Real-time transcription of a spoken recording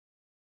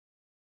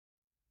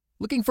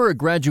Looking for a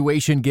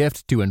graduation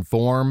gift to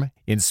inform,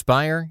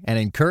 inspire, and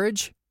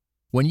encourage?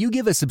 When you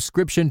give a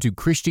subscription to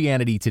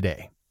Christianity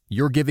Today,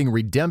 you're giving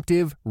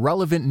redemptive,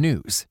 relevant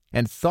news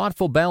and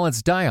thoughtful,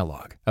 balanced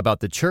dialogue about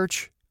the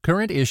church,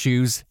 current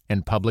issues,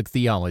 and public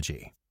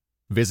theology.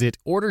 Visit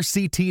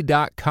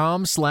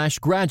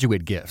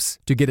orderct.com/graduate gifts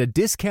to get a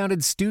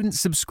discounted student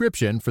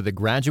subscription for the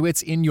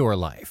graduates in your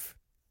life.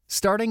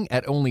 Starting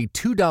at only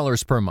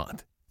 $2 per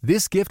month,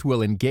 this gift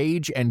will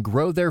engage and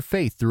grow their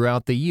faith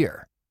throughout the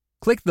year.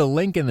 Click the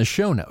link in the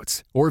show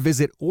notes or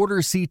visit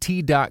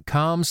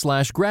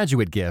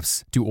orderct.com/graduate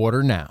gifts to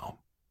order now.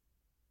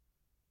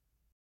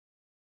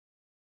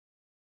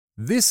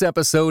 This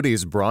episode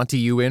is brought to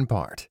you in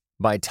part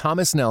by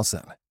Thomas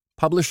Nelson,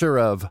 publisher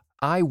of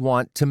I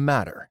Want to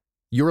Matter.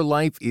 Your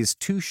Life is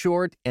Too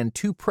Short and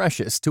Too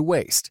Precious to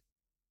Waste.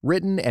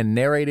 Written and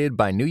narrated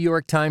by New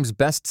York Times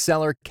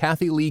bestseller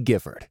Kathy Lee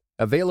Gifford.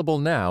 Available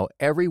now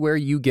everywhere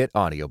you get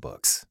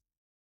audiobooks.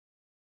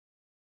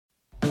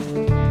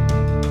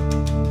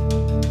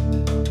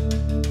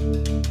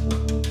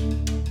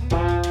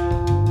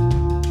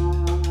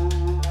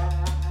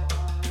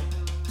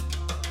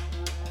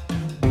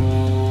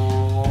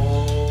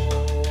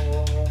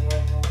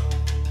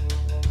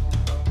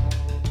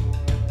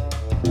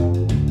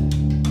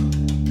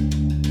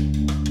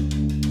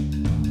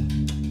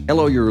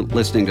 Hello, you're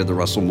listening to The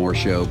Russell Moore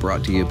Show,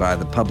 brought to you by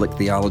the Public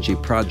Theology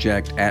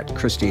Project at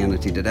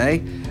Christianity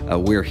Today.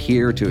 We're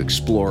here to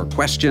explore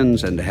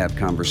questions and to have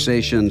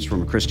conversations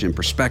from a Christian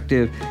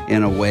perspective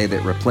in a way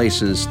that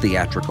replaces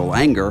theatrical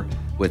anger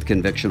with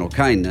convictional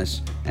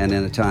kindness, and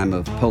in a time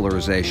of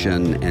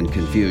polarization and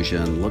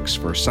confusion, looks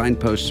for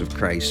signposts of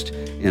Christ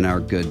in our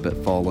good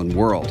but fallen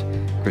world.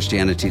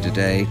 Christianity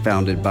Today,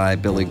 founded by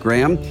Billy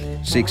Graham,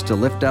 seeks to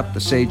lift up the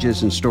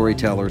sages and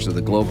storytellers of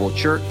the global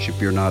church.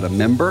 If you're not a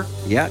member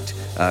yet,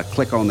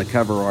 click on the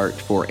cover art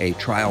for a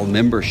trial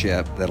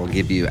membership that'll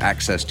give you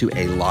access to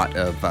a lot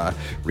of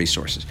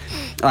resources.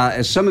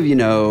 As some of you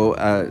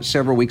know,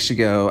 several weeks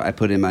ago, I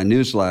put in my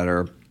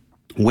newsletter,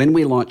 when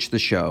we launched the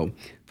show,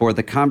 for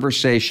the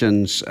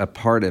conversations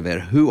part of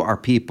it, who are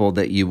people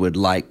that you would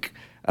like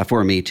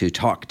for me to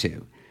talk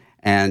to?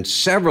 And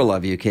several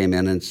of you came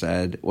in and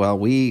said, well,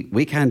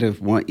 we kind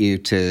of want you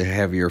to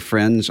have your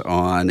friends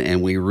on,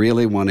 and we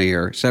really want to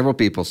hear, several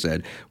people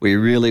said, we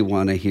really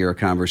want to hear a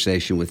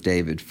conversation with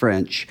David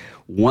French.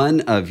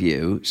 One of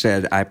you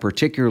said, I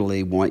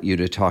particularly want you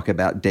to talk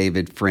about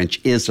David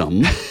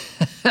French-ism.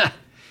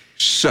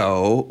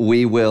 So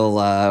we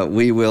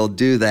will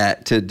do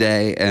that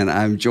today, and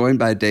I'm joined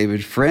by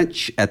David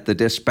French at the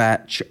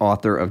Dispatch,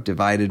 author of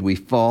Divided We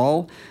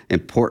Fall,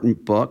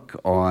 important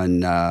book on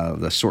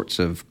the sorts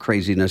of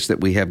craziness that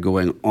we have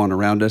going on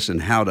around us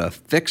and how to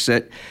fix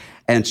it.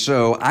 And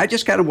so I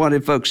just kind of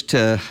wanted folks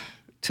to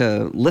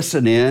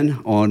listen in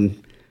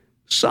on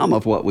some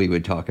of what we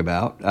would talk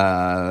about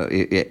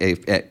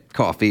at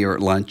coffee or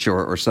at lunch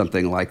or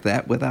something like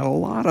that, without a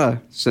lot of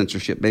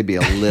censorship, maybe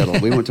a little.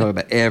 We won't talk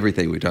about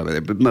everything we talk about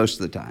there, but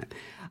most of the time.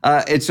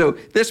 And so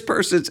this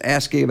person's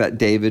asking about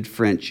David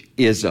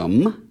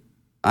French-ism.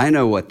 I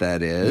know what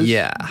that is.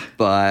 Yeah.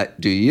 But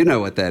do you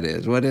know what that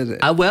is? What is it?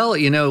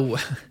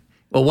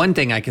 Well, one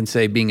thing I can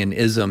say, being an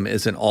ism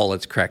isn't all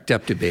it's cracked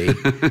up to be.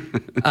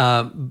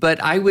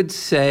 But I would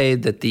say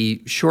that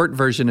the short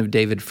version of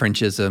David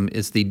French-ism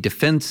is the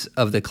defense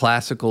of the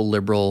classical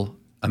liberal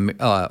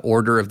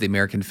order of the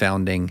American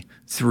founding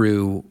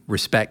through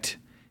respect,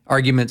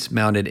 arguments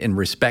mounted in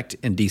respect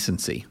and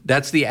decency.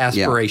 That's the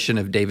aspiration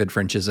of David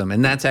French-ism,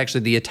 and that's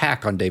actually the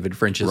attack on David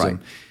French-ism, right,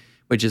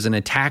 which is an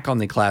attack on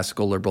the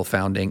classical liberal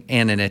founding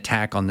and an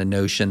attack on the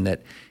notion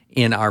that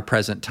in our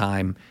present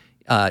time,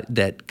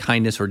 that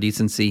kindness or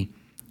decency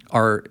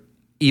are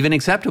even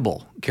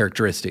acceptable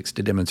characteristics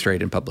to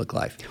demonstrate in public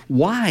life.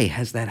 Why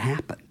has that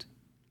happened?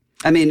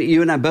 I mean,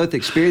 you and I both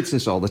experience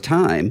this all the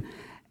time,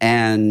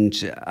 and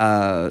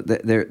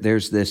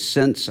there's this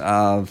sense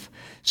of,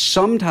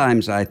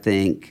 sometimes I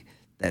think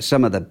that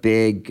some of the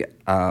big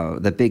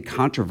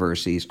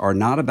controversies are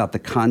not about the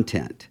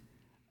content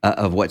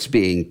of what's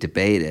being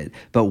debated,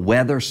 but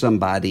whether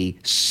somebody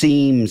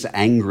seems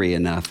angry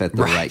enough at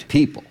the right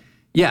people.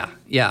 Yeah.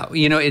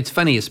 You know, it's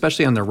funny,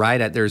 especially on the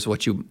right, there's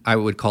what I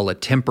would call a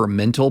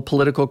temperamental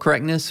political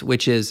correctness,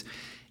 which is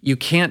you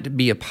can't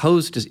be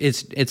opposed to,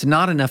 it's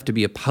not enough to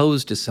be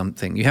opposed to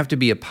something. You have to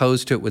be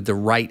opposed to it with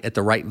at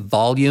the right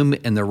volume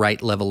and the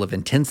right level of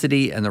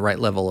intensity and the right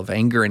level of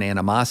anger and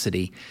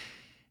animosity.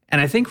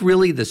 And I think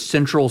really the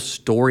central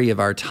story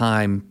of our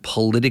time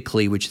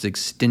politically, which is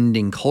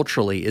extending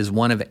culturally, is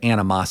one of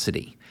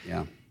animosity.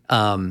 Yeah.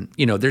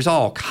 There's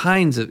all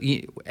kinds of,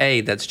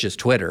 A, that's just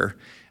Twitter.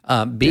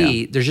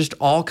 B, there's just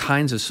all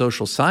kinds of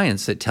social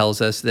science that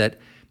tells us that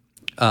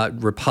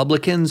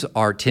Republicans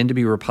tend to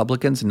be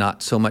Republicans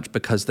not so much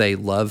because they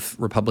love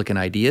Republican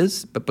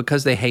ideas, but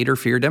because they hate or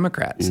fear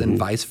Democrats, and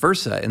vice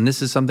versa. And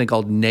this is something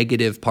called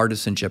negative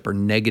partisanship or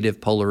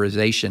negative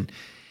polarization.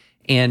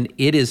 And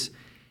it is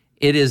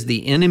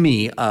the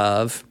enemy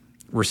of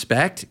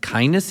respect,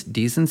 kindness,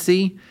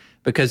 decency,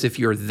 because if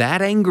you're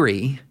that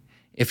angry,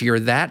 if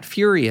you're that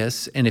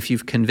furious and if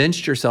you've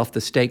convinced yourself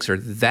the stakes are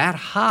that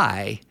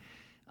high,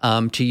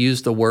 to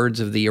use the words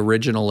of the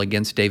original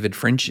Against David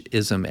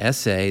Frenchism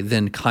essay,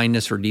 then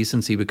kindness or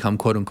decency become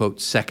quote unquote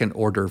second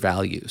order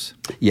values.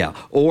 Yeah,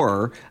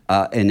 or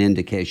an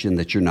indication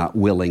that you're not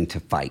willing to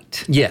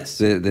fight. Yes.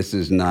 This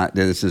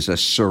is a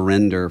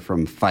surrender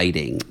from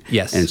fighting.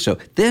 Yes. And so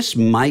this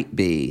might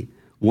be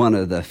one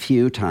of the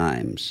few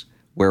times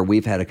where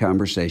we've had a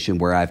conversation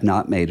where I've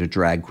not made a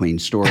drag queen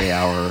story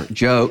hour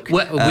joke.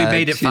 We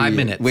made it 5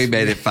 minutes. We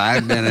made it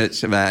 5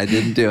 minutes. I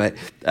didn't do it.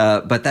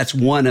 But that's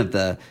one of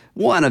the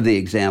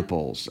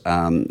examples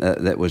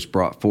that was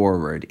brought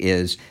forward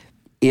is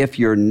if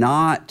you're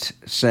not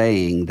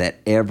saying that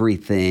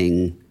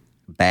everything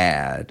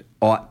bad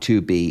ought to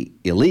be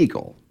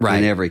illegal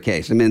in every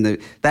case. I mean,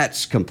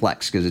 that's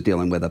complex because it's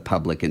dealing with a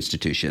public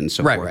institution and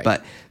so forth.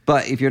 Right.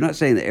 But if you're not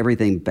saying that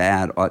everything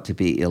bad ought to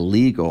be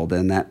illegal,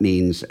 then that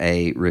means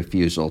a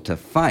refusal to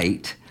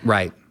fight.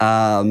 Right.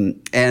 And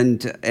then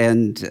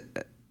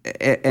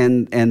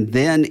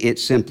it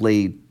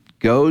simply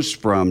goes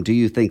from, do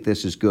you think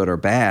this is good or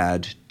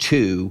bad,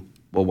 to,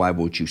 well, why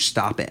won't you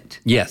stop it?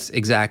 Yes,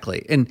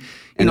 exactly. And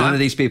none of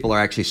these people are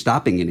actually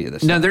stopping any of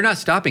this No, stuff. They're not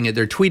stopping it.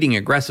 They're tweeting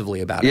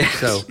aggressively about it.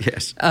 So,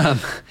 yes.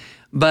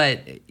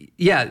 But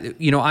yeah,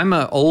 I'm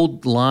an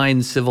old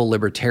line civil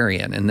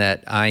libertarian in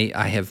that I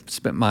have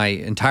spent my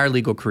entire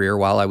legal career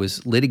while I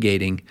was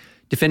litigating,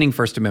 defending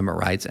First Amendment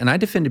rights. And I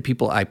defended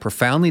people I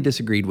profoundly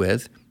disagreed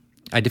with.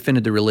 I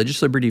defended the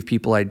religious liberty of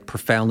people I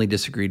profoundly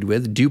disagreed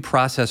with, due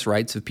process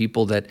rights of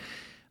people that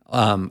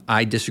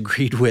I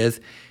disagreed with.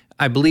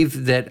 I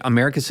believe that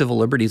America's civil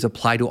liberties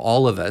apply to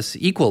all of us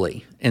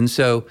equally. And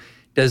so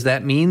does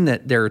that mean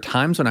that there are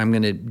times when I'm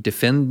going to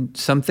defend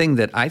something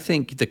that I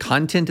think the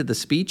content of the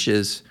speech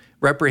is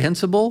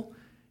reprehensible?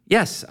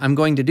 Yes, I'm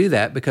going to do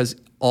that because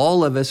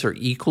all of us are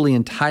equally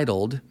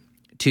entitled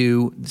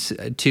to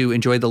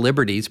enjoy the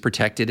liberties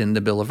protected in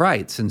the Bill of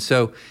Rights. And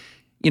so,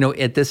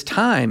 at this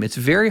time, it's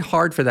very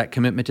hard for that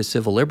commitment to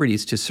civil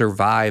liberties to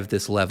survive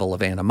this level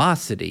of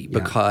animosity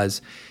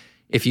because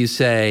if you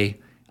say,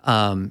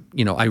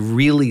 I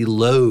really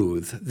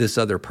loathe this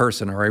other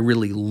person or I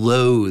really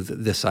loathe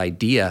this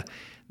idea,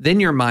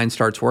 then your mind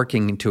starts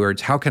working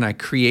towards how can I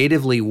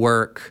creatively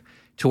work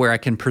to where I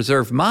can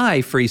preserve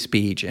my free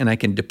speech and I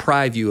can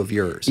deprive you of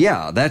yours.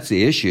 Yeah, that's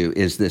the issue,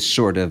 is this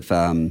sort of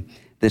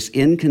this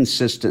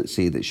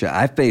inconsistency that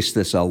I've faced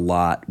this a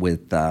lot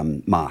with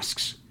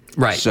mosques.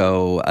 Right.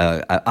 So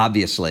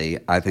obviously,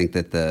 I think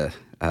that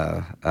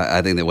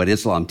what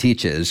Islam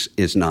teaches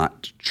is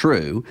not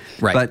true.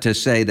 Right. But to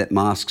say that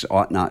mosques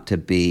ought not to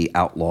be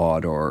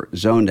outlawed or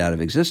zoned out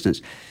of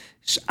existence,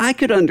 I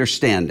could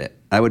understand it.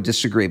 I would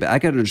disagree, but I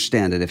could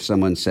understand it if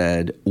someone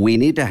said, we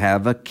need to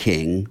have a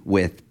king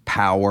with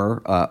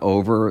power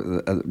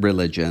over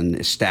religion,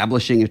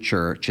 establishing a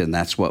church, and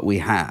that's what we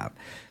have.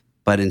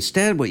 But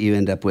instead, what you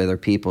end up with are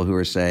people who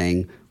are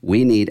saying,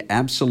 we need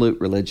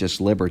absolute religious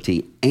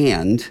liberty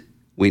and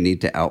we need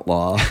to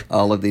outlaw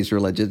all of these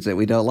religions that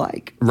we don't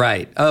like.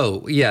 Right.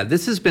 Oh, yeah.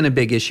 This has been a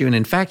big issue. And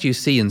in fact, you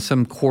see in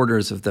some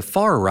quarters of the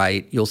far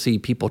right, you'll see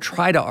people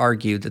try to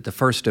argue that the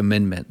First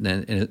Amendment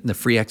and the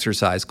Free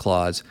Exercise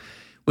Clause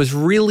was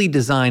really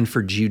designed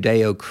for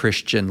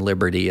Judeo-Christian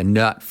liberty and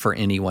not for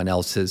anyone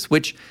else's,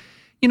 which,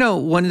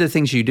 one of the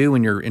things you do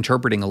when you're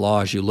interpreting a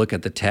law is you look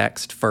at the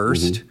text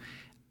first. Mm-hmm.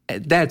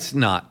 That's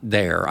not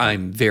there.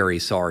 I'm very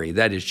sorry.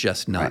 That is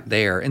just not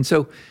there. And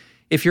so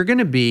if you're going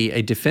to be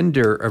a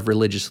defender of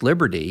religious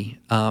liberty,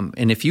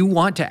 and if you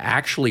want to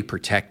actually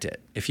protect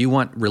it, if you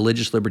want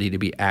religious liberty to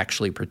be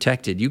actually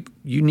protected, you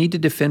need to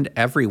defend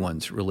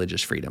everyone's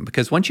religious freedom.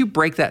 Because once you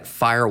break that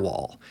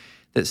firewall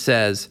that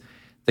says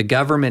the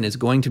government is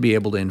going to be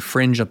able to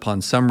infringe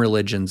upon some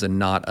religions and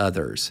not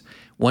others,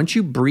 once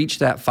you breach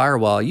that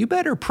firewall, you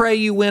better pray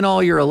you win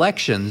all your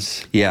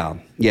elections. Yeah.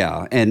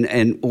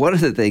 And one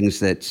of the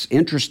things that's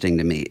interesting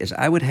to me is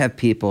I would have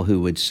people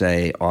who would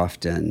say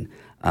often,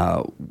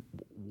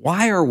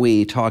 why are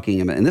we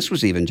talking about, and this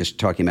was even just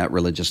talking about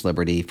religious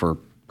liberty for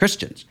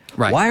Christians.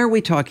 Right. Why are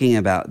we talking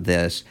about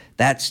this?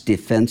 That's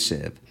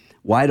defensive.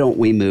 Why don't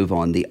we move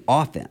on the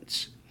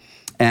offense?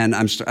 And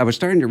I was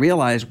starting to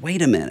realize,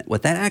 wait a minute,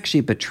 what that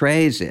actually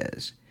betrays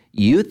is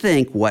you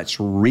think what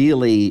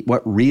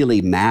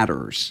really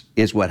matters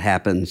is what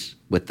happens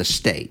with the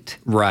state.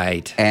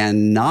 Right.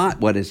 And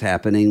not what is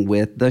happening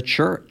with the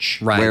church.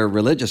 Right. Where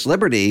religious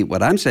liberty,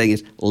 what I'm saying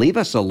is leave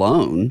us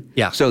alone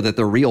so that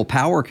the real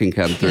power can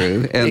come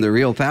through. And the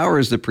real power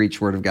is the preached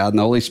word of God and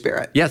the Holy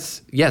Spirit.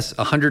 Yes,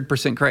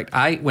 100% correct.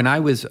 When I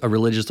was a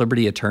religious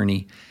liberty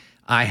attorney,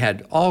 I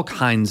had all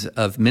kinds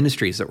of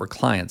ministries that were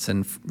clients.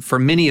 And for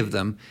many of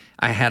them,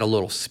 I had a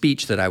little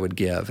speech that I would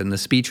give. And the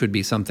speech would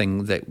be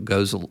something that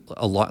goes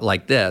a lot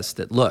like this,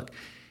 that look,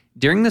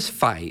 during this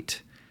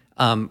fight,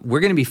 we're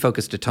going to be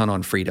focused a ton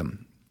on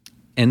freedom.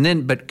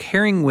 But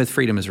carrying with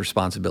freedom is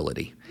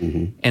responsibility.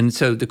 Mm-hmm. And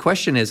so the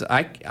question is,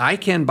 I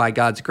can, by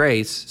God's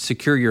grace,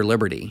 secure your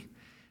liberty.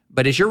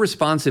 But it's your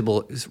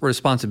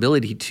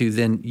responsibility to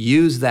then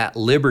use that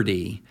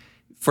liberty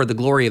for the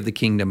glory of the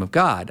kingdom of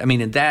God. I mean,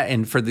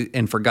 and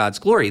for God's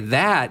glory,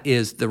 that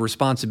is the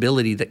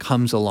responsibility that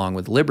comes along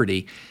with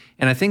liberty.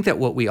 And I think that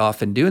what we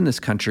often do in this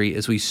country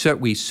is we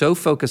so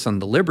focus on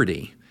the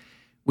liberty,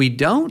 we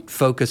don't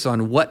focus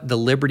on what the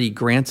liberty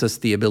grants us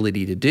the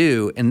ability to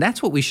do, and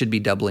that's what we should be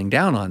doubling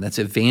down on. That's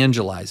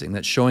evangelizing,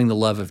 that's showing the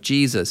love of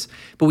Jesus.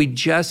 But we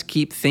just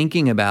keep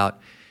thinking about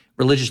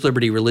religious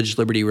liberty, religious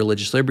liberty,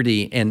 religious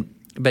liberty,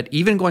 but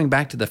even going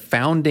back to the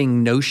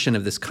founding notion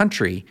of this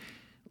country,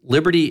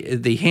 liberty,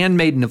 the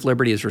handmaiden of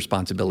liberty is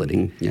responsibility.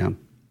 Mm-hmm.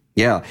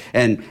 Yeah.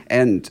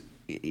 And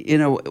you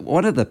know,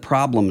 one of the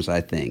problems,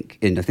 I think,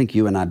 and I think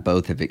you and I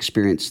both have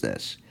experienced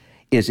this,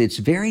 is it's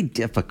very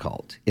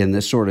difficult in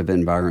this sort of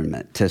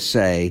environment to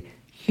say,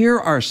 here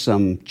are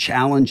some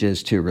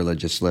challenges to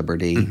religious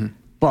liberty,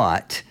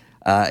 but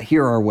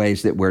here are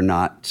ways that we're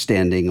not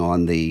standing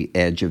on the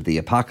edge of the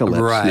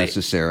apocalypse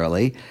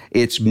necessarily.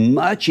 It's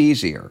much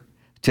easier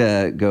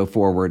to go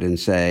forward and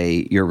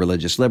say your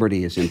religious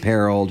liberty is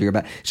imperiled.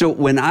 So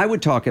when I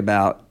would talk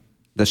about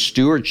the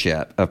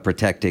stewardship of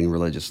protecting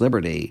religious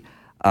liberty,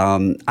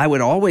 I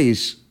would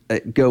always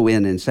go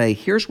in and say,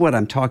 here's what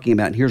I'm talking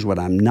about and here's what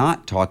I'm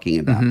not talking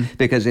about.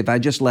 Because if I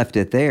just left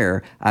it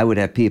there, I would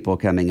have people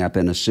coming up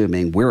and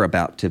assuming we're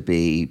about to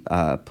be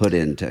put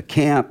into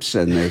camps,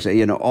 and there's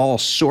all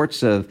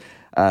sorts of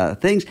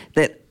things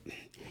that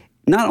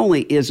not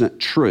only isn't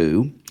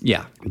true,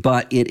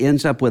 but it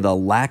ends up with a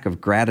lack of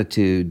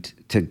gratitude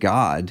to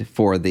God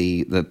for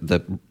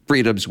the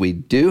freedoms we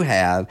do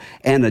have,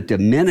 and a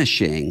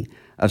diminishing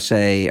of,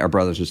 say, our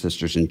brothers and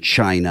sisters in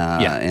China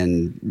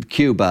and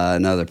Cuba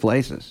and other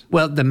places.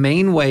 Well, the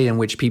main way in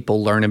which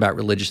people learn about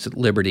religious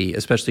liberty,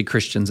 especially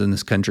Christians in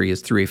this country, is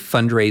through a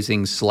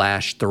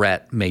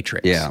fundraising/threat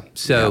matrix.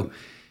 So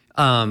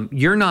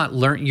you're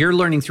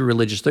learning through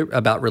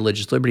about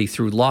religious liberty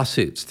through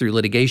lawsuits, through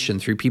litigation,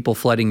 through people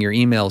flooding your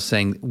emails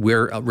saying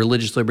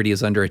religious liberty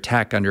is under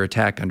attack, under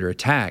attack, under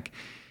attack.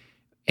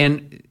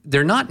 And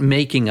they're not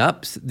making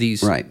up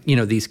these,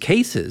 these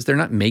cases. They're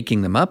not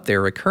making them up.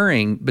 They're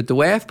occurring. But the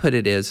way I've put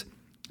it is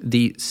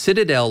the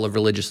citadel of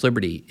religious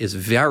liberty is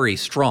very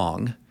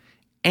strong,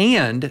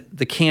 and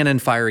the cannon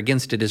fire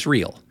against it is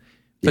real.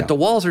 But the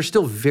walls are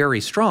still very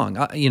strong.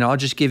 I'll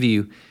just give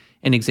you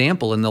an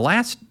example. In the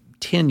last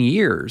 10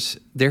 years,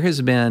 there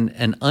has been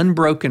an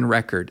unbroken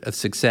record of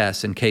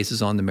success in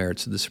cases on the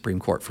merits of the Supreme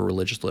Court for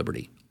religious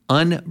liberty.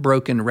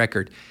 Unbroken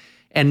record.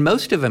 And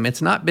most of them,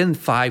 it's not been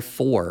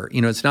 5-4.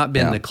 It's not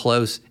been the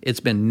close.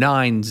 It's been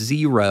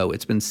 9-0.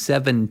 It's been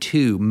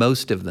 7-2,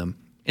 most of them.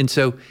 And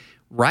so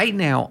right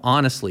now,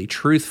 honestly,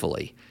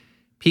 truthfully,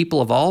 people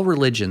of all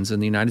religions in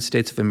the United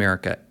States of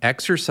America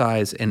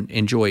exercise and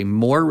enjoy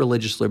more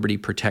religious liberty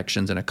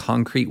protections in a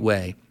concrete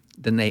way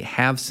than they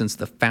have since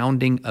the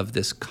founding of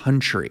this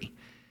country.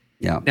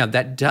 Now,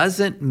 that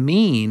doesn't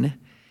mean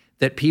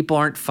that people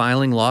aren't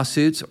filing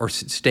lawsuits or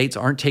states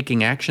aren't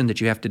taking action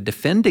that you have to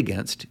defend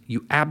against.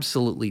 You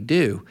absolutely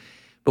do.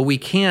 But we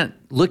can't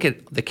look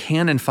at the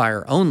cannon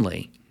fire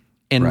only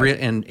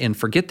and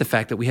forget the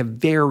fact that we have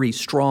very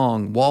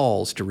strong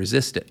walls to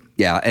resist it.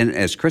 Yeah, and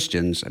as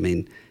Christians,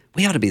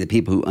 we ought to be the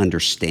people who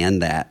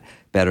understand that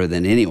better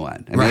than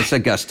anyone. That's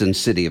Augustine's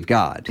city of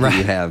God.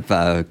 You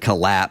have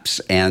collapse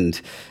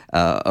and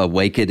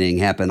awakening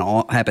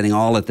happening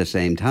all at the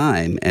same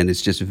time, and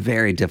it's just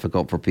very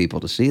difficult for people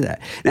to see that.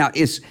 Now,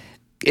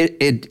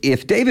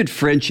 if David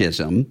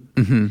Frenchism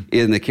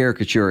in the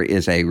caricature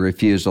is a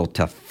refusal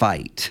to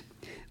fight,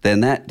 then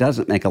that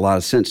doesn't make a lot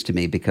of sense to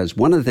me, because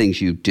one of the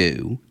things you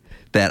do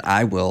that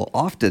I will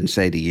often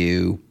say to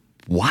you,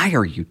 why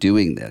are you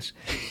doing this,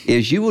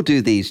 is you will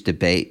do these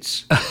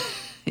debates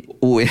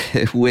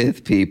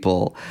with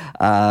people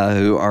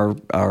who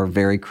are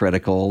very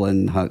critical,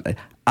 and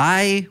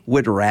I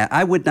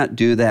would not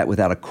do that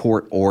without a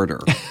court order,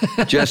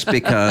 just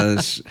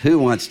because who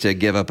wants to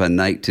give up a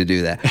night to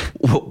do that?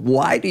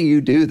 Why do you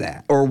do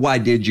that, or why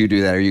did you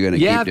do that? Are you going to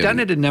keep doing it? Yeah, I've done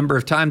it a number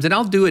of times, and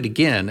I'll do it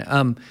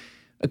again.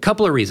 A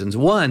couple of reasons.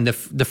 One, the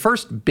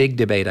first big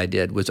debate I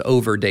did was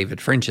over David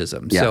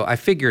Frenchism. So I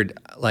figured,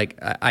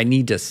 I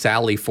need to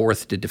sally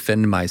forth to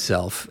defend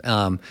myself.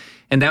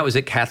 And that was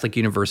at Catholic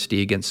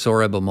University against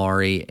Sohrab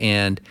Ahmari.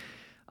 And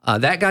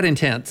that got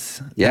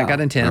intense. Yeah,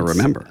 I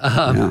remember.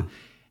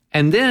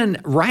 And then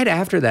right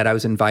after that, I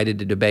was invited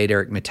to debate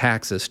Eric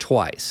Metaxas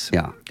twice.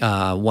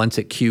 Once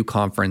at Q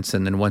Conference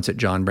and then once at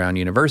John Brown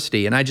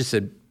University. And I just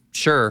said,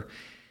 sure.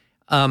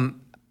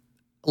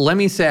 Let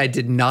me say I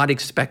did not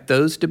expect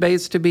those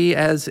debates to be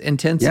as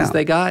intense as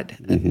they got.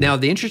 Now,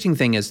 the interesting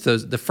thing is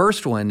the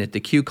first one at the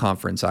Q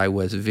Conference, I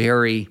was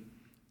very,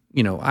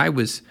 I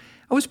was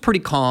pretty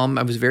calm.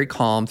 I was very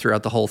calm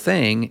throughout the whole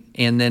thing.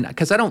 And then,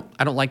 because I don't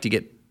like to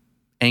get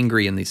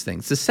angry in these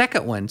things. The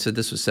second one, so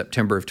this was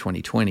September of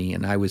 2020,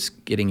 and I was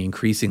getting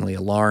increasingly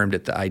alarmed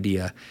at the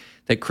idea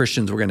that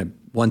Christians were going to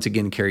once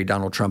again carry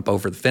Donald Trump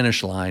over the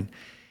finish line.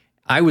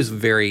 I was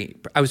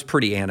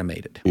pretty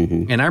animated.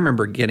 And I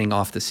remember getting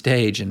off the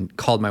stage and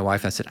called my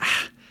wife. I said,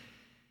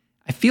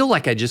 I feel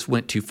like I just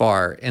went too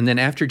far. And then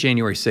after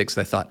January 6th,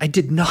 I thought, I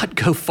did not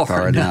go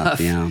far enough.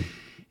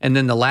 And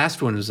then the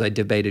last one was I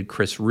debated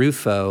Chris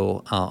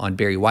Rufo on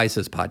Barry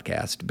Weiss's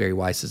podcast. Barry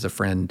Weiss is a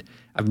friend.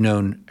 I've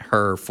known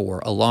her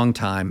for a long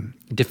time.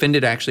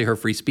 Defended actually her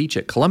free speech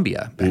at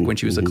Columbia back when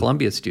she was a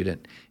Columbia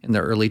student in the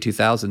early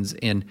 2000s.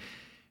 And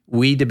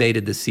we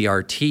debated the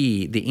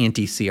CRT, the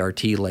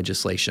anti-CRT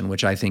legislation,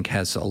 which I think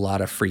has a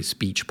lot of free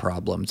speech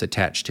problems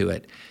attached to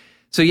it.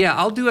 So yeah,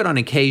 I'll do it on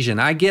occasion.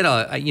 I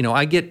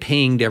get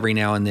pinged every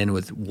now and then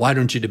with, why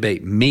don't you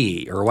debate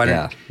me? Or why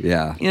don't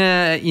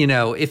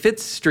if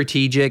it's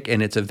strategic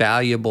and it's a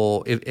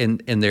valuable,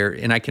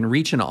 and I can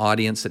reach an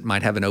audience that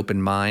might have an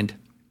open mind,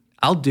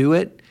 I'll do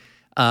it.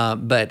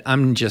 But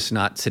I'm just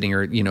not sitting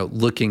here,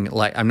 looking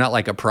like, I'm not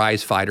like a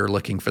prize fighter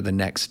looking for the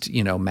next,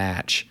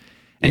 match.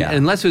 And,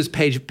 unless it was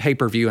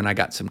pay-per-view and I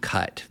got some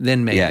cut,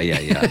 then maybe.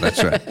 Yeah.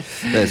 That's right.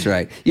 That's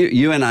right.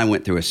 You and I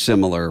went through a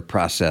similar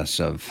process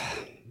of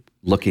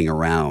looking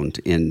around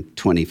in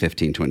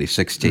 2015,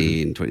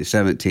 2016,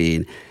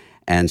 2017,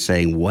 and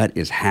saying, what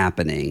is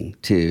happening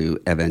to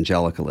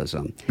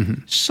evangelicalism?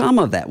 Some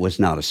of that was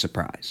not a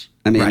surprise.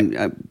 I mean,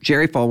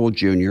 Jerry Falwell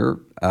Jr.,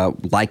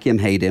 like him,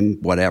 hate him,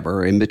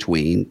 whatever, in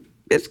between,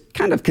 it's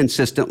kind of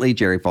consistently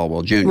Jerry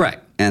Falwell Jr.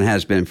 And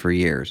has been for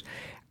years.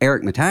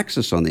 Eric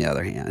Metaxas, on the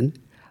other hand,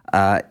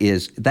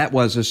 that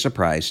was a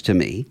surprise to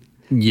me.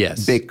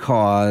 Yes.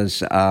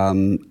 Because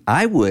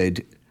I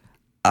would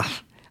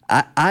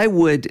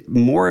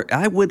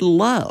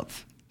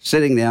love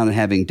sitting down and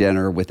having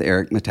dinner with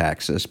Eric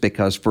Metaxas,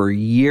 because for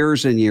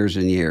years and years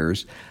and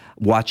years,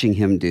 watching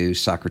him do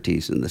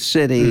Socrates in the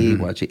City,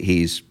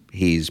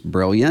 he's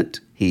brilliant,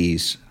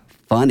 he's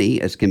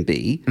funny as can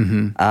be,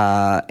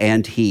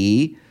 and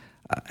he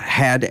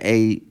had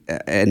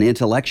an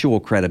intellectual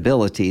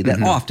credibility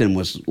that often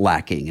was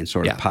lacking in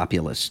sort of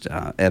populist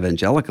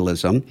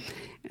evangelicalism,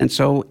 and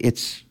so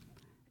it's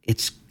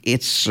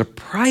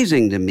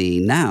surprising to me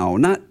now,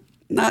 not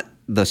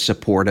the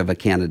support of a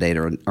candidate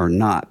or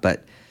not,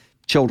 but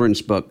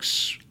children's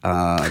books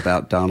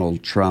about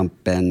Donald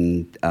Trump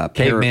and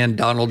Caveman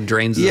Donald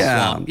drains the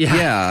swamp.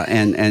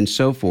 And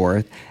so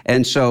forth.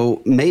 And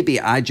so maybe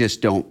I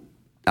just don't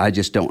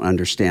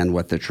understand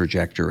what the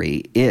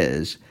trajectory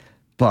is,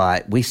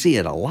 but we see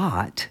it a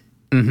lot.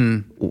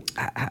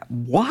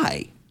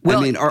 Why? Well,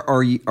 I mean,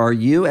 are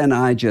you and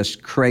I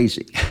just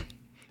crazy?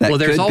 Well,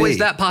 there's always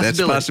that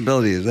possibility. That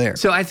possibility is there.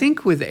 So I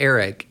think with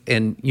Eric,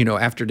 and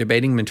after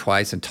debating him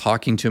twice and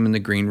talking to him in the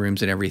green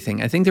rooms and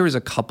everything, I think there was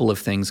a couple of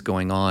things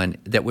going on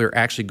that were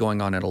actually going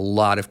on at a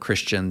lot of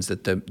Christians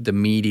that the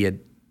media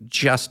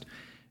just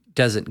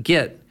doesn't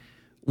get.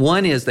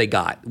 One is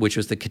which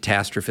was the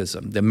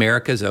catastrophism. The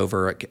America's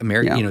over.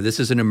 This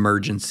is an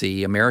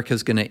emergency.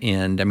 America's going to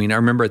end. I mean, I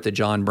remember at the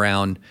John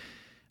Brown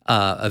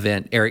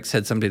event, Eric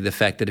said something to the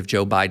effect that if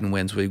Joe Biden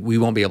wins, we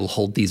won't be able to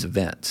hold these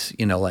events.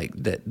 Like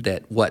the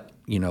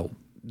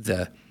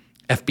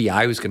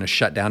FBI was going to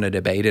shut down a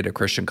debate at a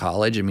Christian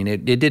college. I mean,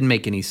 it didn't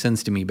make any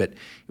sense to me, but it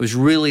was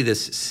really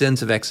this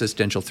sense of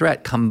existential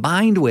threat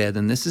combined with,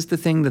 and this is the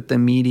thing that the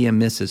media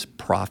misses,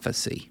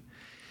 prophecy.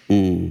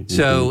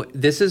 So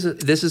this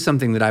is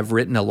something that I've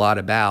written a lot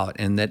about,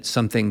 and that's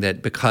something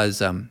that because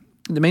the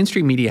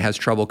mainstream media has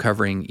trouble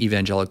covering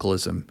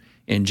evangelicalism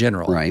in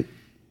general. Right.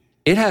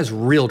 It has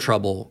real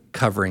trouble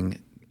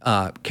covering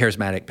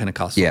charismatic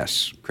Pentecostal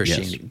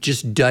Christianity. Yes.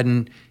 Just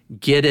doesn't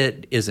get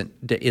it,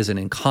 isn't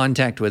in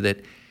contact with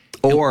it.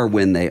 Or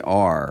when they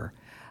are,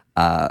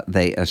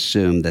 they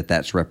assume that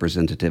that's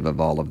representative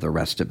of all of the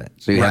rest of it.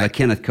 So you have a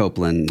Kenneth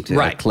Copeland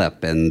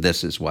clip, and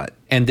this is what.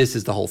 And this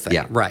is the whole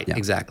thing.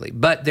 Exactly.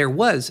 But there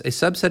was a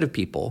subset of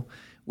people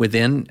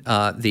within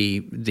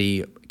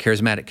the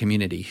charismatic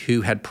community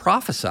who had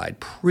prophesied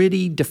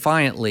pretty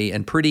defiantly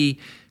and pretty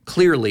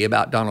clearly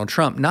about Donald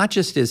Trump, not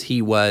just as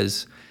he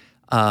was,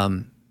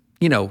 all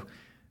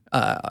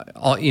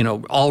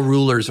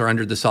rulers are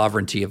under the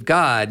sovereignty of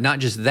God, not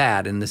just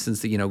that in the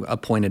sense that,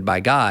 appointed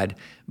by God,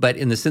 but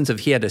in the sense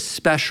of he had a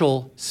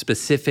special,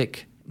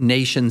 specific,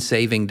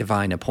 nation-saving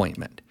divine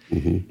appointment.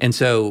 And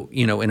so,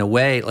 in a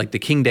way, like the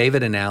King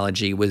David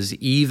analogy was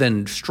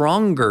even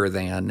stronger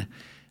than,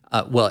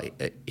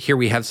 here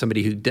we have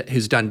somebody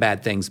who's done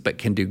bad things but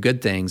can do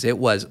good things. It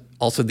was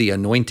also the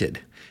anointing.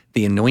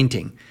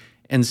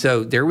 And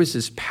so there was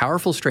this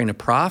powerful strain of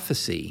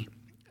prophecy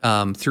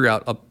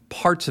throughout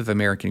parts of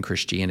American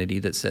Christianity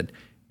that said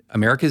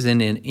America's in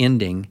an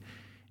ending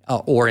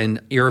or in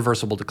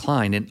irreversible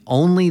decline, and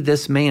only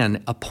this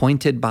man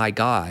appointed by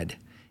God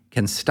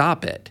can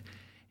stop it.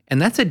 And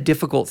that's a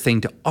difficult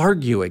thing to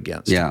argue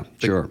against. Yeah,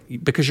 sure.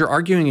 Because you're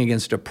arguing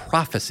against a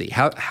prophecy.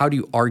 How do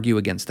you argue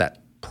against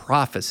that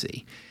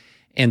prophecy?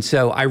 And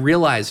so I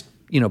realized,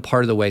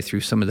 part of the way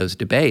through some of those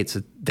debates,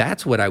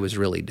 that's what I was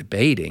really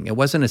debating. It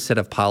wasn't a set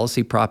of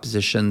policy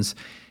propositions.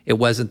 It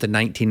wasn't the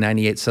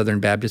 1998 Southern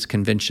Baptist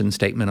Convention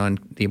statement on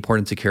the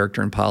importance of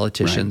character in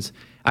politicians.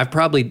 Right. I've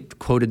probably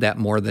quoted that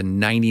more than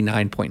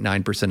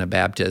 99.9% of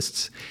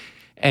Baptists.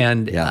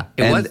 And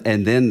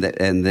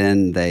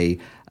then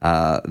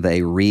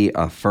they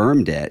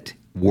reaffirmed it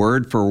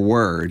word for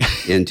word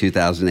in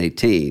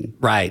 2018.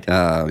 Right.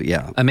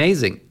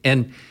 Amazing.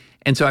 And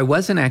And so I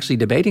wasn't actually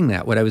debating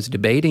that. What I was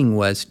debating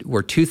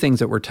were two things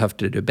that were tough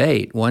to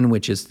debate. One,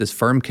 which is this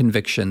firm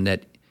conviction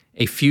that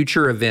a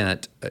future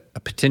event, a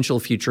potential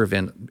future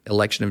event,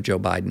 election of Joe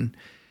Biden,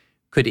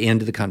 could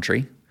end the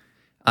country.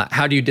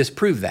 How do you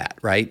disprove that,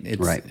 right?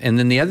 Right. And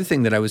then the other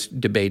thing that I was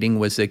debating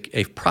was a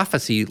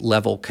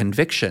prophecy-level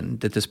conviction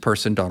that this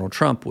person, Donald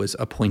Trump, was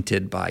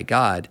appointed by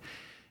God.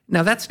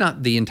 Now, that's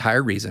not the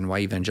entire reason why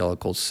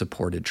evangelicals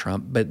supported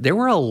Trump, but there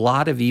were a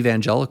lot of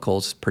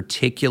evangelicals,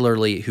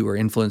 particularly who were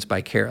influenced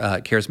by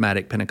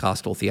charismatic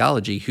Pentecostal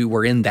theology, who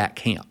were in that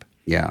camp.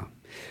 Yeah.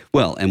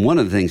 Well, and one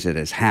of the things that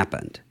has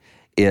happened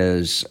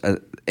is,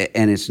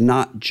 and it's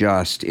not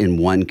just in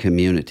one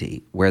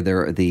community, where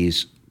there are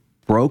these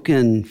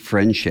broken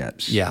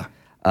friendships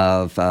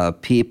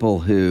of people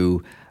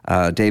who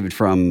David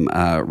Frum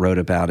wrote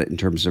about it in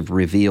terms of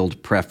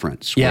revealed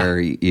preference, where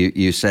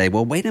you say,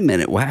 well, wait a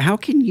minute, how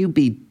can you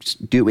be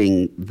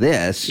doing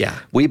this? Yeah.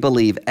 We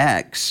believe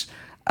X.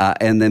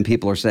 And then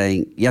people are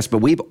saying, yes, but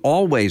we've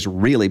always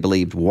really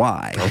believed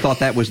Y. I thought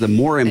that was the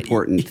more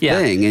important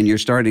thing. And you're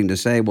starting to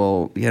say,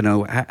 well,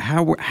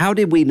 how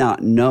did we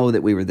not know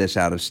that we were this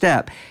out of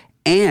step?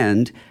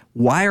 And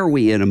why are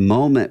we in a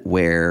moment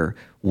where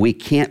we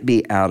can't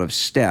be out of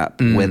step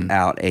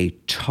without a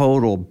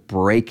total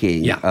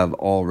breaking of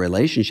all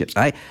relationships?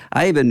 I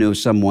even knew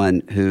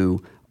someone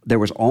who there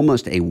was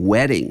almost a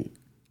wedding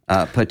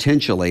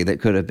potentially that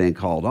could have been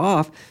called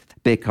off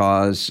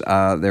because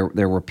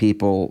there were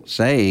people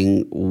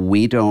saying,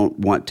 we don't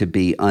want to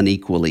be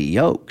unequally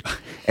yoked.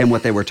 And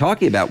what they were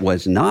talking about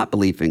was not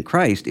belief in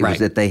Christ. It was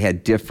that they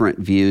had different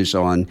views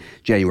on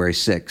January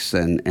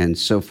 6th and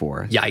so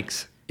forth.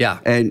 Yikes. Yeah.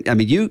 And I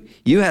mean,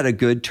 you had a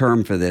good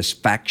term for this,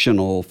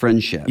 factional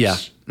friendships. Yeah.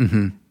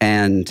 Mm-hmm.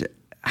 And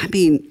I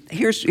mean,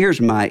 here's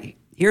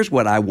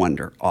what I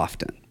wonder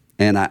often.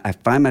 And I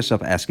find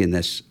myself asking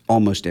this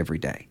almost every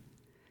day.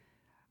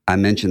 I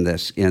mentioned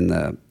this in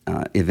the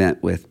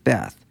event with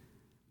Beth.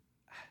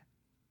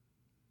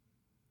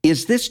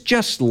 Is this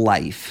just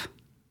life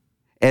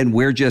and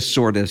we're just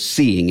sort of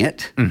seeing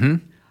it?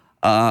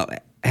 Mm-hmm.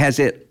 Has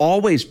it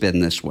always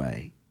been this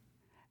way?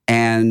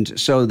 And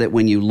so that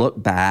when you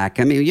look back,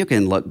 I mean, you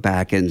can look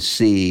back and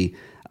see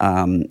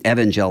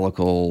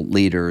evangelical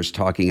leaders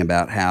talking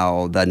about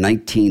how the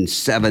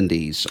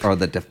 1970s are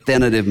the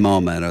definitive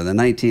moment, or the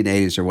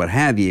 1980s, or what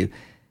have you.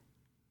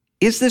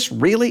 Is this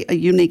really a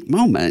unique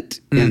moment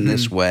in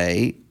this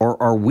way,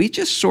 or are we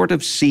just sort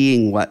of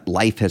seeing what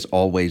life has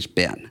always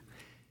been?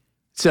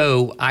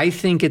 So I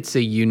think it's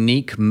a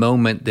unique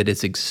moment that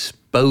is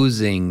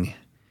exposing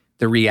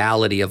the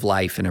reality of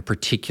life in a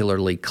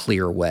particularly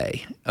clear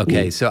way.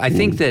 Okay, so I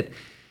think that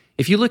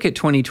if you look at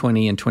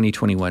 2020 and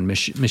 2021,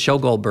 Michelle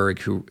Goldberg,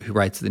 who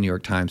writes the New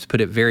York Times,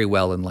 put it very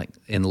well in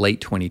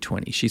late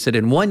 2020. She said,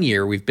 in 1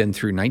 year, we've been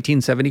through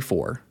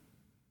 1974,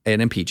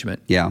 an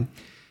impeachment. Yeah.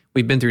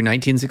 We've been through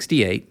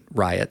 1968,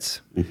 riots.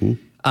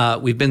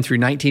 Mm-hmm. We've been through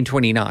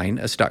 1929,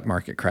 a stock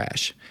market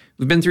crash.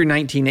 We've been through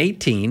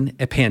 1918,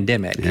 a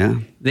pandemic. Yeah.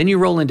 Then you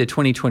roll into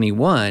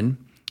 2021,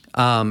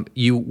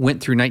 you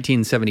went through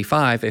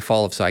 1975, a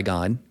fall of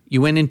Saigon.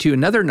 You went into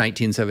another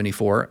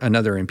 1974,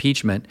 another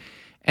impeachment.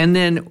 And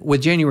then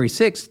with January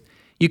 6th,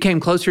 you came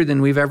closer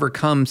than we've ever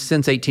come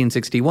since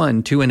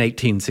 1861 to an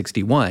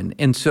 1861.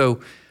 And so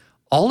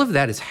all of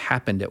that has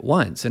happened at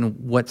once. And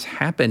what's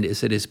happened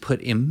is it has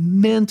put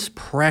immense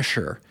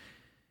pressure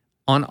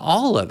on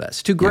all of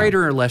us to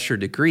greater or lesser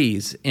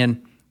degrees.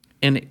 And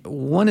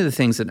one of the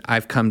things that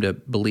I've come to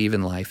believe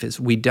in life is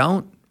we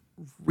don't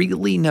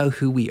really know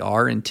who we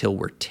are until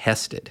we're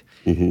tested.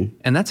 Mm-hmm.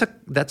 And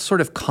that's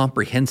sort of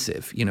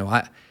comprehensive. You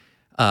know,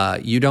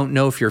 you don't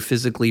know if you're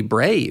physically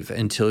brave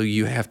until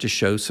you have to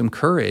show some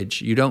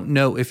courage. You don't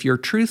know if you're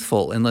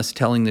truthful unless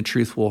telling the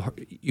truth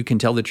you can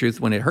tell the truth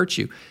when it hurts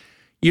you.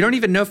 You don't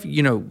even know if,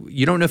 you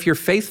don't know if you're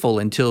faithful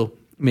until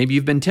maybe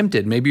you've been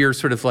tempted. Maybe you're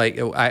sort of like,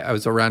 I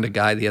was around a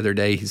guy the other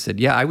day. He said,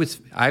 yeah,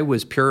 I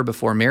was pure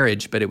before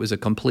marriage, but it was a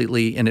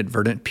completely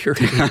inadvertent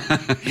purity.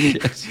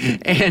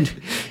 And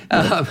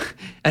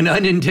an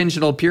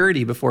unintentional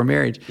purity before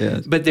marriage.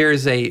 Yes. But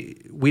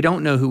we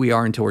don't know who we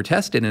are until we're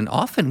tested. And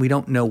often we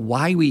don't know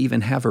why we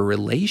even have a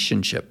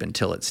relationship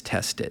until it's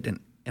tested.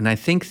 And I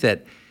think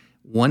that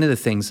one of the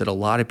things that a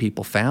lot of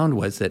people found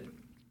was that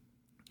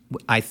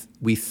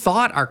we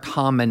thought our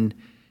common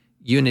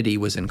unity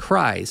was in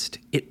Christ.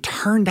 It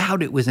turned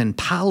out it was in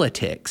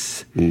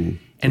politics. And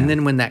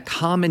then when that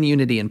common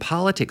unity in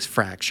politics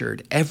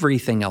fractured,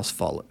 everything else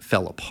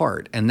fell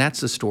apart. And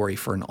that's the story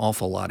for an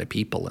awful lot of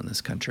people in this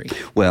country.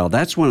 Well,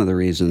 that's one of the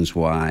reasons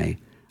why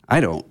I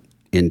don't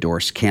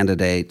endorse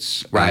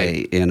candidates.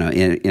 Right. I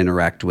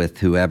interact with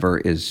whoever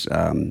is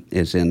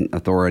in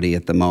authority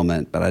at the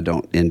moment, but I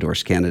don't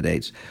endorse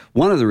candidates.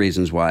 One of the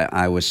reasons why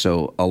I was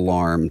so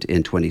alarmed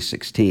in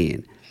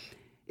 2016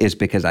 is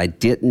because I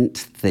didn't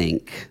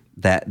think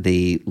that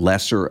the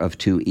lesser of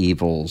two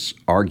evils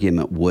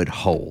argument would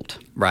hold.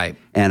 Right.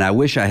 And I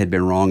wish I had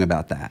been wrong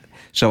about that.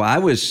 So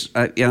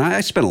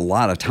I spent a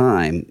lot of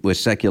time with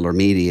secular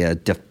media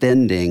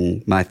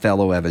defending my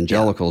fellow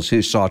evangelicals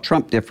who saw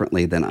Trump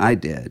differently than I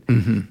did,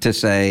 to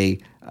say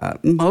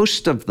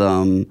most of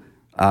them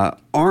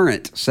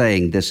aren't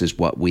saying this is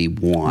what we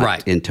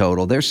want in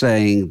total. They're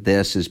saying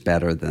this is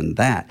better than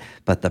that.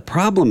 But the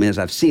problem is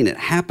I've seen it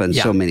happen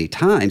so many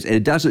times, and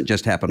it doesn't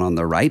just happen on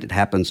the right, it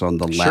happens on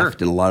the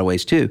left in a lot of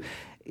ways too,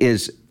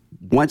 is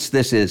once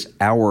this is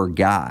our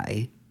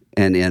guy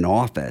and in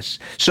office.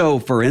 So,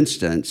 for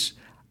instance,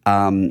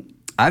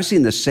 I've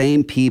seen the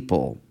same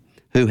people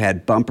who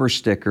had bumper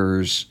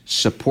stickers,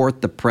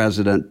 support the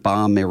president,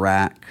 bomb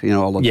Iraq,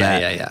 all of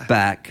that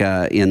back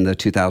in the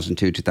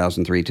 2002,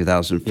 2003,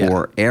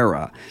 2004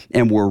 era,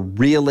 and were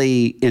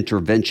really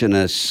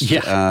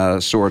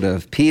interventionist sort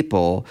of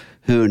people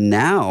who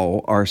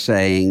now are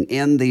saying,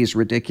 end these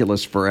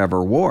ridiculous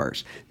forever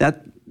wars.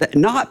 That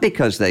not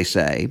because they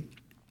say,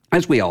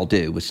 as we all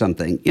do with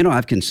something,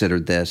 I've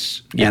considered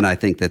this, and I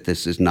think that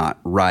this is not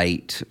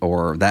right,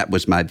 or that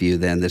was my view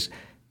then.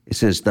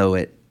 It's as though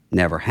it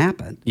never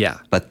happened. Yeah.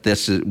 But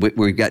this is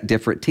we've got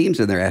different teams,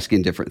 and they're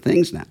asking different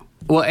things now.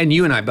 Well, and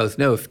you and I both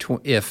know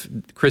if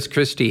Chris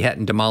Christie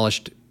hadn't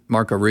demolished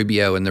Marco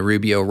Rubio and the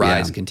Rubio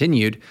rise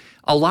continued,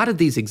 a lot of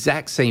these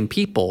exact same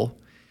people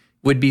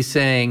would be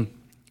saying,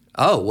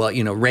 oh, well,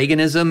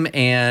 Reaganism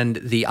and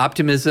the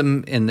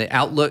optimism and the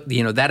outlook,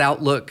 that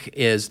outlook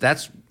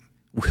that's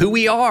who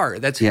we are.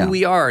 That's who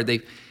we are.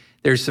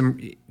 There's some,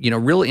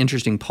 real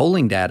interesting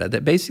polling data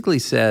that basically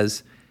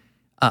says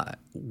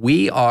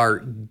we are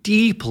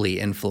deeply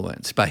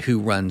influenced by who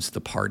runs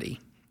the party,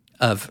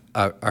 of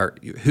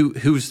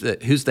who's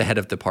the head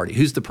of the party,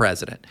 who's the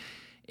president.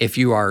 If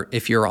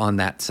you're on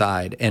that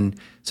side, and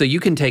so you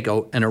can take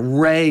an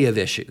array of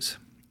issues,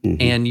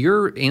 and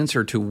your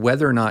answer to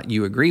whether or not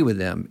you agree with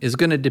them is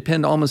going to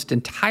depend almost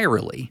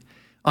entirely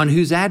on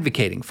who's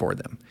advocating for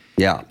them.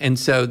 Yeah. And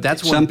so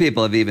that's some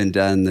people have even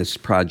done this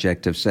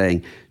project of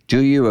saying, do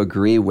you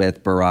agree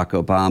with Barack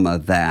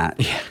Obama that?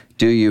 Yeah.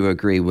 Do you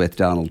agree with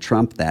Donald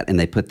Trump that? And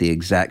they put the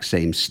exact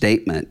same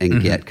statement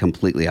and get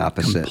completely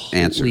opposite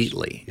answers.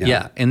 Completely.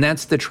 Yeah. And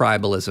that's the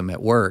tribalism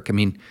at work. I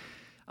mean,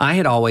 I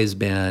had always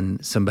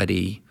been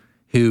somebody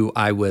who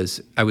I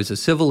was a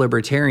civil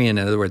libertarian.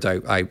 In other words,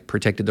 I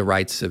protected the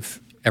rights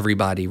of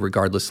everybody,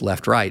 regardless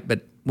left, right.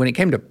 But when it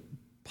came to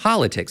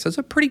politics, I was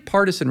a pretty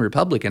partisan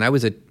Republican. I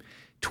was a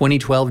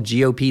 2012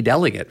 GOP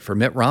delegate for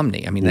Mitt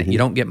Romney. I mean, you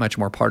don't get much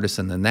more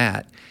partisan than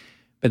that.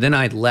 But then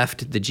I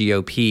left the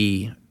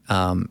GOP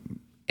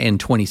in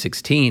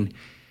 2016.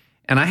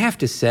 And I have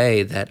to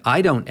say that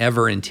I don't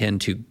ever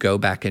intend to go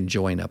back and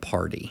join a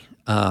party.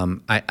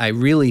 I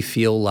really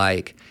feel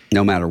like—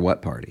 No matter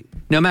what party.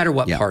 No matter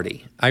what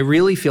party. I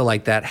really feel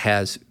like that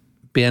has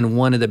been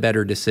one of the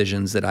better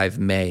decisions that I've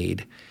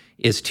made,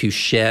 is to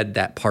shed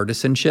that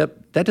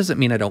partisanship. That doesn't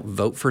mean I don't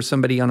vote for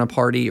somebody on a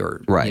party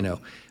or,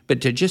 but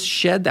to just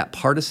shed that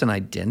partisan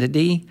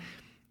identity,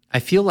 I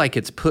feel like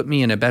it's put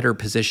me in a better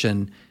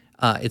position.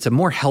 It's a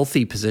more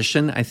healthy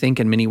position, I think,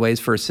 in many ways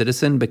for a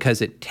citizen,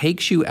 because it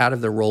takes you out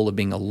of the role of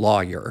being a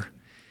lawyer,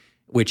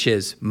 which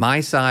is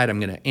my side. I'm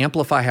going to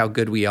amplify how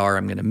good we are.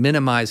 I'm going to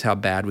minimize how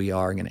bad we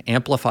are. I'm going to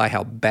amplify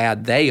how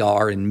bad they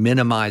are and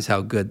minimize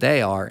how good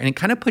they are. And it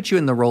kind of puts you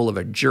in the role of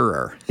a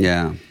juror.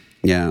 Yeah.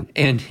 Yeah.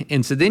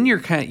 And so then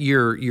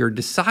you're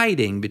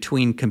deciding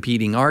between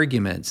competing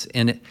arguments,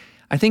 and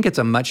I think it's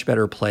a much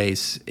better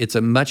place. It's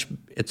a much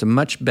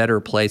better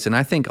place, and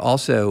I think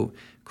also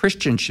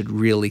Christians should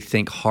really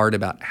think hard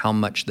about how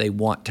much they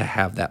want to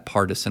have that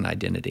partisan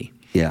identity.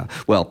 Yeah.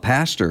 Well,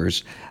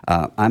 pastors,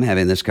 I'm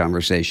having this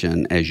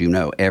conversation, as you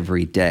know,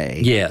 every day.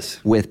 Yes.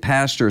 With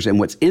pastors, and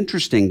what's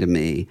interesting to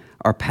me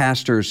are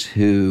pastors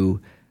who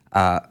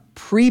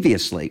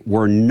previously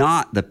were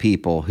not the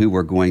people who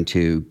were going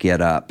to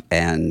get up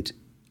and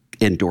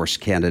endorse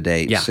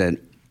candidates, and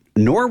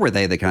nor were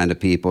they the kind of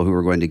people who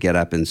were going to get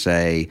up and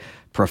say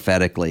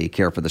prophetically,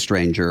 care for the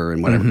stranger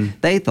and whatever.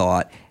 They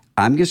thought,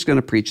 I'm just going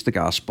to preach the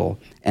gospel,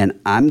 and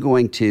I'm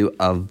going to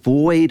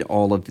avoid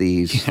all of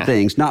these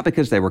things, not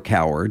because they were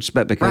cowards,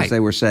 but because they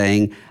were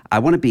saying, I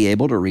want to be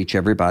able to reach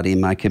everybody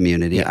in my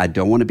community. I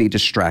don't want to be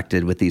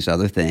distracted with these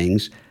other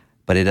things,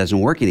 but it doesn't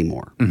work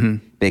anymore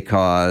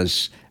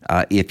because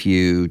if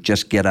you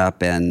just get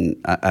up and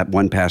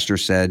one pastor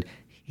said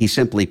he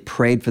simply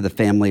prayed for the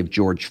family of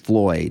George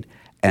Floyd,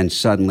 and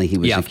suddenly he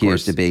was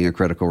accused of being a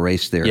critical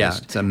race theorist.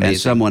 Yeah, it's amazing. And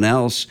someone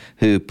else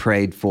who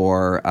prayed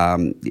for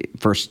 1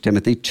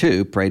 Timothy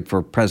 2, prayed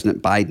for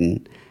President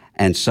Biden,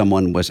 and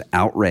someone was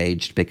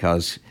outraged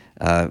because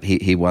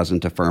he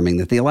wasn't affirming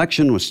that the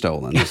election was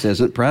stolen. This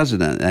isn't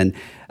president. And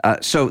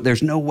so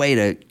there's no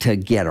way to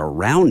get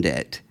around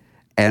it.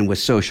 And with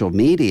social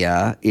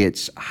media,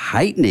 it's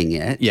heightening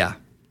it. Yeah.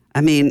 I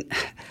mean,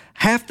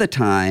 half the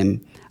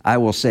time I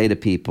will say to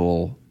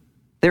people,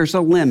 there's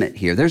a limit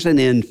here. There's an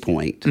end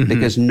point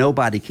because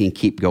nobody can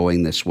keep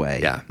going this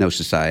way. No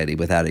society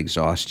without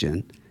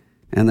exhaustion.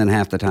 And then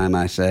half the time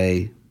I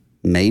say,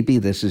 maybe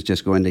this is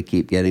just going to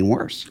keep getting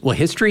worse. Well,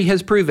 history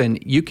has proven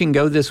you can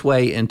go this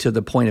way into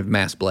the point of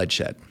mass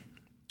bloodshed.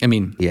 I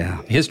mean,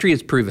 history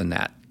has proven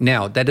that.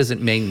 Now, that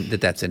doesn't mean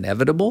that that's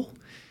inevitable.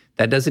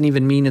 That doesn't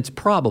even mean it's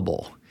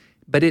probable.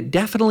 But it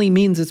definitely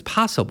means it's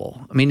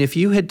possible. I mean, if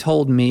you had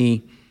told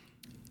me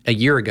a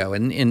year ago,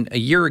 and a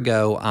year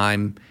ago,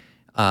 I'm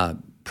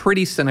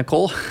pretty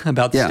cynical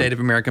about the state of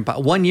American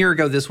politics. 1 year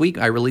ago this week,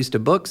 I released a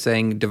book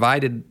saying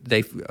Divided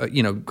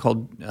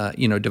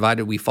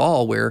We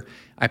Fall, where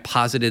I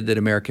posited that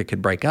America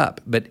could break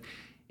up. But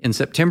in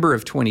September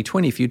of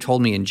 2020, if you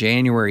told me in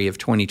January of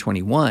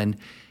 2021,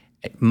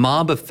 a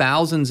mob of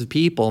thousands of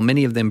people,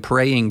 many of them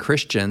praying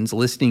Christians,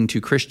 listening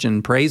to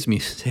Christian praise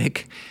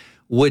music,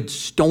 would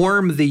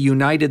storm the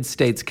United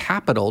States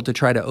Capitol to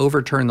try to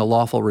overturn the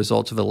lawful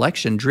results of the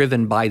election,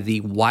 driven by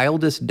the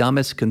wildest,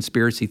 dumbest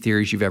conspiracy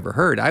theories you've ever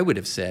heard, I would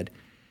have said,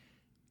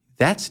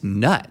 that's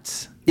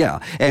nuts. Yeah,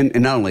 and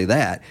not only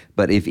that,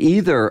 but if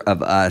either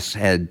of us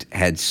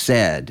had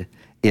said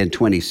in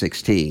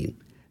 2016,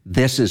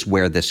 this is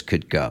where this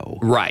could go.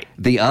 Right.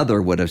 The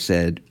other would have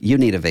said, you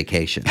need a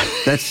vacation.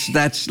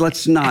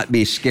 Let's not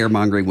be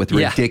scaremongering with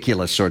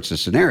ridiculous sorts of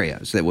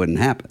scenarios that wouldn't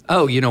happen.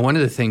 Oh, one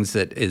of the things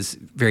that is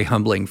very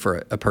humbling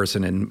for a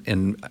person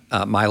in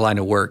my line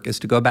of work is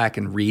to go back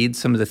and read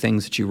some of the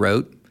things that you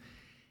wrote.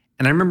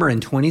 And I remember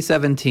in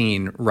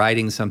 2017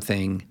 writing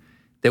something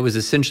that was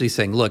essentially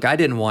saying, look, I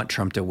didn't want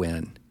Trump to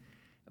win.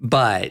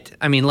 But,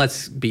 I mean,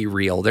 let's be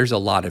real. There's a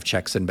lot of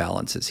checks and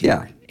balances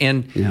here.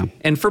 Yeah.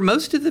 And for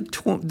most of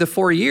the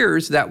 4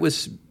 years, that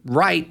was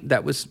right.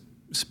 That was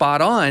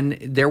spot on.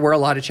 There were a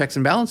lot of checks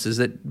and balances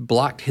that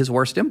blocked his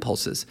worst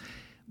impulses.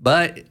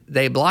 But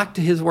they blocked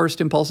his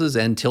worst impulses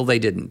until they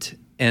didn't.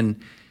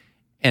 And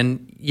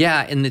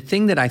the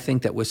thing that I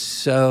think that was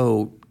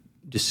so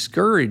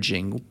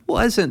discouraging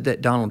wasn't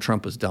that Donald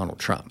Trump was Donald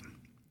Trump.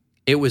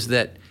 It was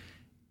that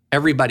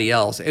everybody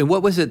else. And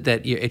what was it that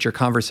at your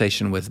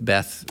conversation with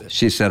Beth?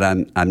 She said,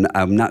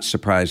 I'm not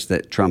surprised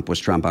that Trump was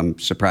Trump. I'm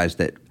surprised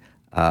that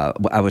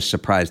I was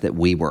surprised that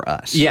we were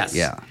us. Yes.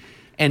 Yeah.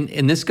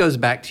 And this goes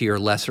back to your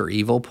lesser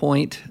evil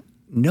point.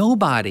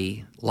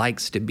 Nobody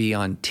likes to be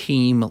on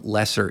team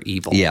lesser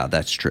evil. Yeah,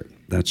 that's true.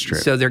 That's true.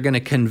 So they're going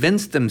to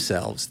convince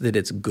themselves that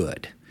it's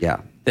good.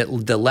 Yeah.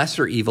 That the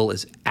lesser evil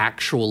is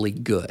actually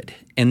good.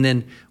 And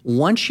then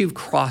once you've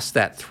crossed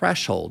that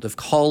threshold of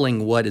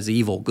calling what is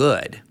evil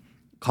good,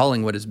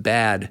 calling what is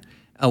bad,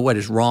 what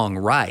is wrong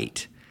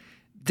right,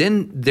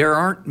 then there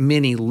aren't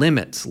many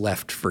limits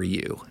left for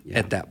you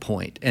at that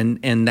point.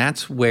 And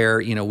that's where,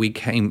 we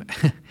came,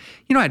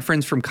 I had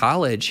friends from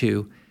college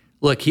who,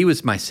 look, he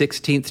was my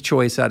 16th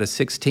choice out of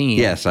 16.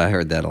 Yes, I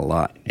heard that a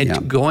lot.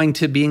 And going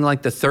to being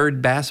like the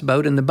third bass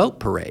boat in the boat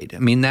parade. I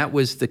mean, that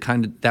was the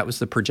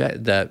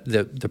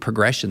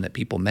progression that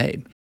people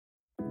made.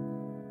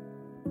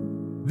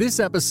 This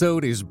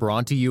episode is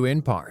brought to you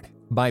in part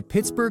by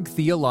Pittsburgh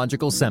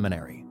Theological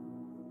Seminary.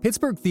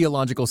 Pittsburgh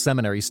Theological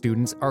Seminary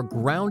students are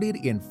grounded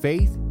in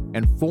faith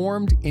and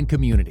formed in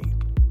community.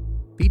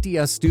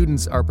 PTS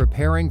students are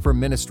preparing for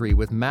ministry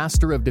with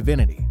Master of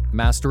Divinity,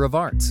 Master of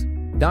Arts,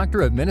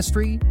 Doctor of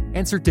Ministry,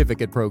 and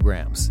certificate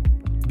programs.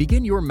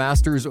 Begin your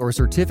master's or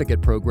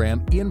certificate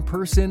program in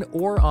person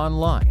or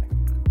online.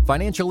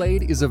 Financial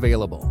aid is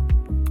available.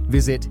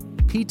 Visit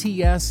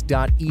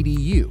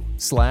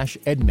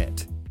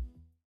pts.edu/admit.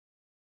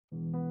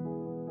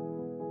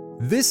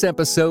 This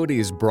episode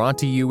is brought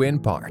to you in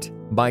part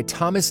by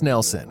Thomas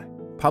Nelson,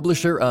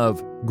 publisher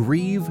of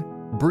Grieve,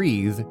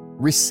 Breathe,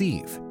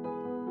 Receive.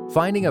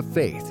 Finding a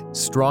Faith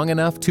Strong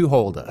Enough to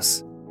Hold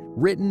Us.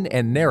 Written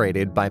and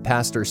narrated by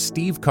Pastor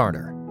Steve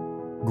Carter.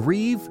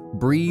 Grieve,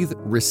 Breathe,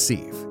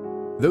 Receive.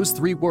 Those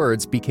 3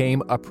 words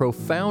became a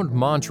profound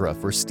mantra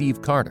for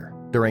Steve Carter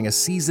during a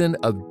season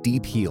of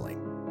deep healing,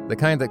 the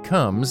kind that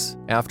comes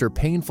after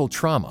painful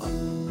trauma.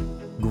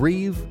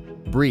 Grieve,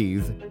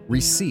 Breathe,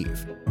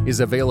 Receive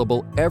is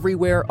available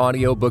everywhere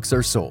audiobooks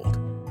are sold.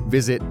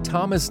 Visit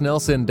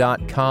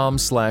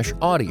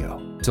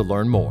thomasnelson.com/audio to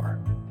learn more.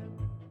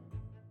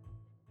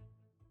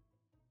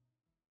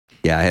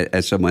 Yeah,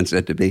 as someone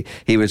said to me,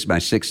 he was my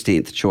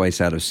 16th choice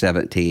out of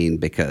 17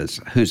 because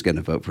who's going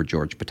to vote for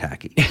George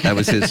Pataki? That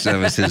was his.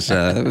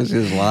 that was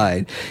his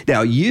line.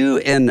 Now, you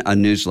in a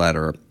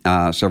newsletter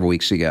several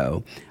weeks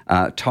ago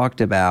talked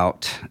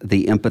about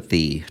the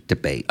empathy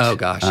debate. Oh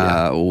gosh,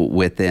 yeah.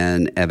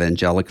 Within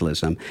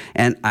evangelicalism,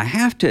 and I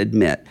have to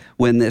admit,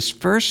 when this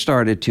first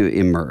started to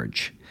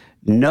emerge,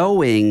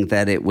 knowing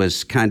that it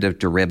was kind of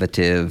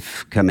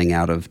derivative coming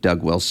out of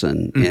Doug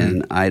Wilson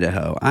in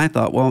Idaho, I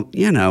thought, well,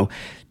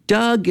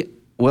 Doug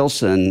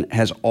Wilson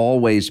has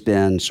always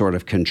been sort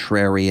of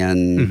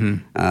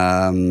contrarian.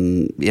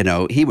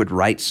 He would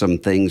write some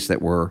things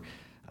that were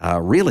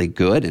really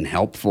good and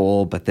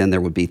helpful, but then there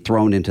would be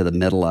thrown into the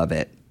middle of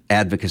it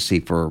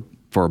advocacy for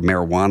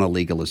marijuana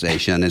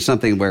legalization is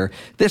something where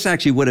this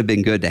actually would have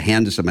been good to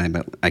hand to somebody,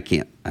 but I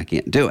can't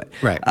do it.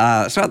 Right.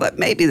 So I thought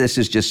maybe this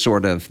is just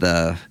sort of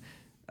the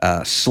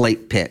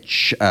slate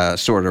pitch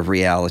sort of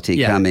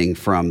reality coming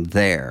from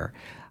there.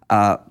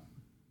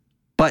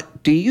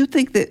 But do you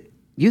think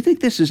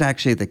this is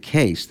actually the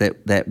case,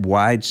 that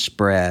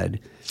widespread,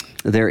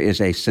 there is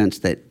a sense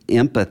that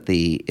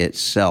empathy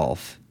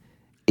itself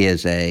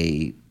is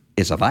a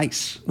is a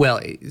vice.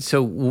 Well,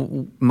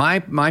 so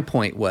my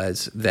point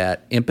was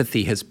that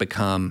empathy has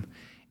become,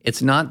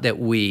 it's not that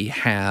we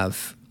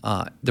have,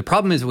 the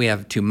problem is we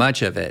have too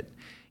much of it.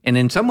 And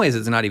in some ways,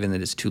 it's not even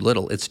that it's too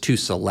little, it's too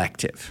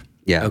selective.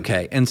 Yeah.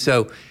 Okay. And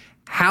so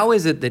how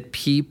is it that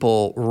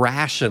people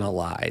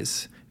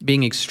rationalize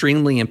being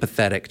extremely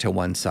empathetic to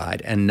one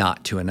side and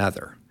not to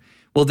another?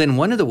 Well, then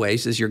one of the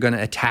ways is you're going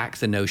to attack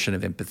the notion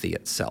of empathy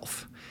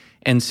itself.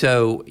 And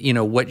so,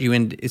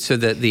 so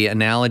the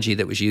analogy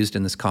that was used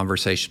in this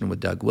conversation with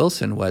Doug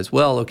Wilson was,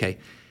 well, okay,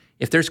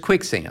 if there's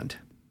quicksand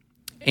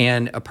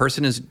and a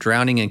person is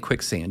drowning in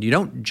quicksand, you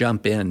don't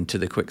jump into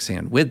the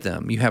quicksand with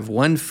them. You have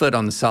one foot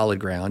on the solid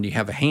ground, you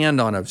have a hand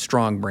on a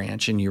strong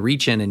branch, and you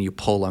reach in and you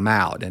pull them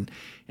out. And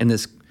in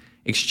this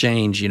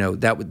exchange,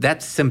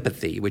 that's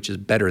sympathy, which is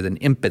better than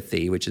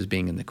empathy, which is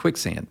being in the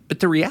quicksand. But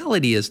the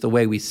reality is, the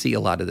way we see a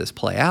lot of this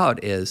play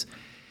out is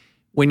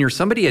when you're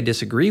somebody I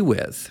disagree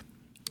with,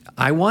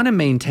 I want to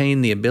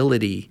maintain the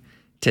ability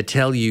to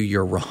tell you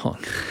you're wrong.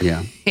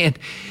 Yeah.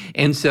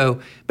 And so,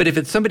 but if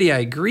it's somebody I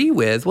agree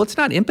with, well, it's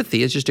not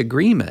empathy, it's just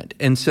agreement.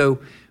 And so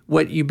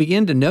what you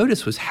begin to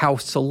notice was how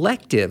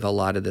selective a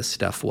lot of this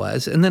stuff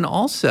was. And then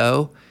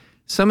also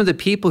some of the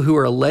people who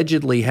are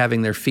allegedly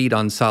having their feet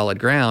on solid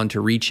ground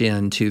to reach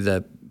into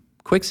the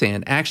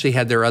quicksand actually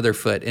had their other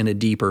foot in a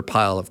deeper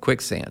pile of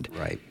quicksand.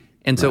 Right.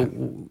 And so,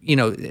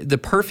 the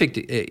perfect,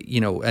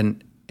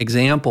 an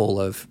example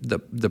of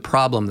the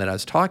problem that I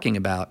was talking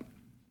about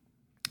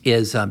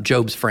is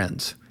Job's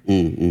friends.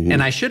 Mm-hmm.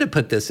 And I should have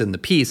put this in the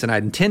piece, and I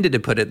intended to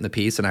put it in the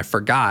piece, and I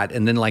forgot.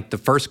 And then, the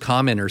first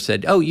commenter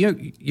said, "Oh,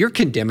 you're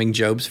condemning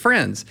Job's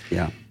friends."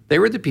 Yeah, they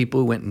were the people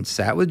who went and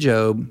sat with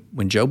Job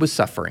when Job was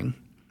suffering,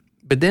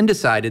 but then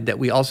decided that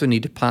we also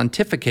need to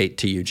pontificate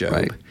to you,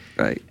 Job.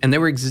 Right. And they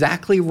were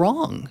exactly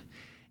wrong.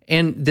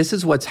 And this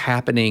is what's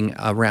happening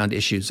around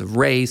issues of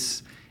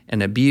race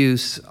and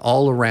abuse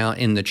all around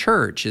in the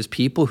church, is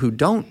people who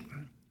don't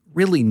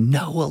really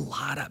know a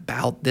lot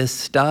about this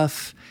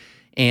stuff.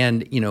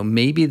 And,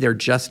 maybe they're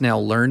just now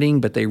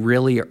learning, but they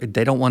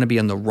don't want to be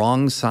on the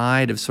wrong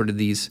side of sort of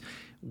these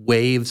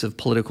waves of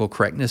political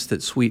correctness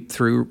that sweep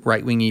through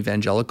right-wing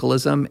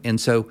evangelicalism.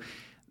 And so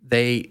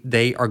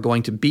they are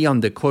going to be on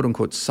the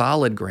quote-unquote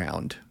solid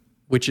ground,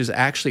 which is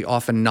actually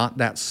often not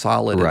that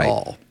solid at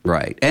all.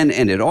 Right. And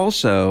it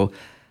also,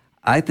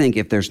 I think,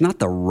 if there's not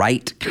the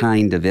right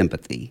kind of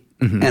empathy,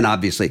 mm-hmm. and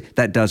obviously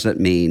that doesn't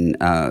mean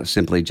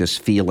simply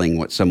just feeling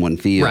what someone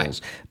feels,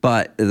 right.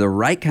 But the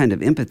right kind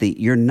of empathy,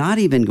 you're not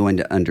even going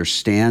to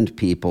understand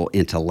people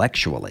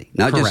intellectually,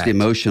 not Correct. just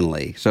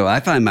emotionally. So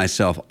I find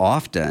myself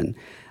often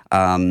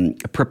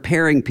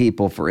preparing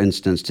people, for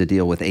instance, to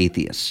deal with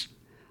atheists,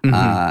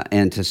 mm-hmm.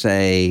 And to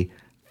say,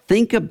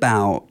 think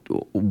about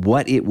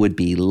what it would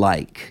be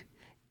like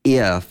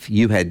if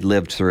you had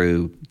lived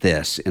through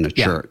this in a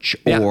church,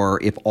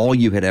 or if all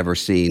you had ever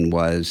seen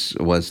was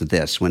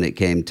this when it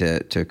came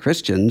to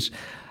Christians.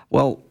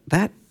 Well,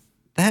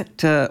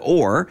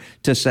 or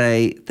to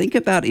say, think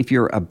about if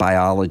you're a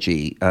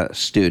biology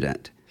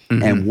student,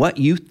 mm-hmm. and what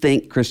you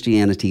think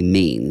Christianity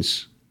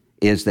means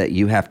is that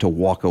you have to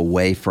walk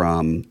away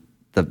from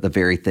the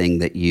very thing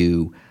that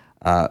you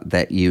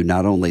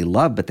not only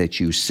love, but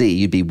that you see.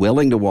 You'd be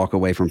willing to walk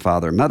away from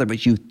father and mother,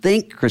 but you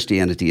think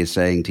Christianity is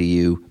saying to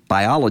you,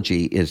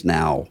 biology is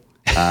now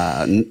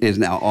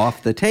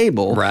off the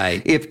table.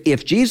 Right.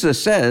 If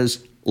Jesus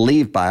says,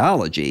 leave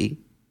biology,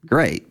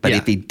 great. But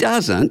if he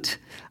doesn't,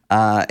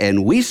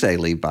 and we say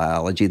leave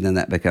biology, then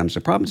that becomes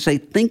a problem. Say,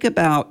 think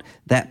about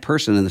that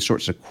person and the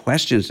sorts of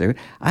questions there.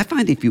 I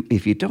find if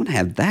you don't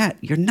have that,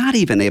 you're not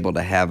even able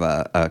to have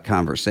a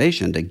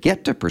conversation to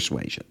get to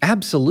persuasion.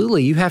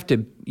 Absolutely. You have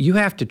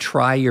to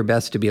try your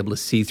best to be able to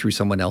see through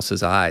someone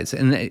else's eyes.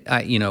 And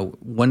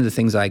one of the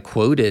things I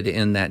quoted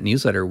in that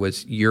newsletter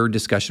was your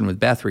discussion with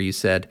Beth, where you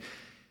said,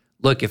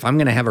 look, if I'm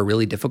going to have a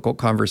really difficult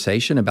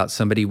conversation about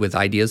somebody with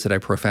ideas that I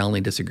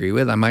profoundly disagree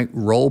with, I might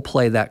role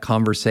play that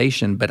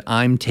conversation, but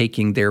I'm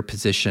taking their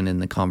position in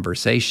the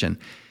conversation.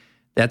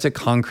 That's a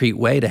concrete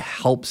way to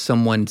help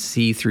someone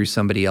see through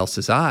somebody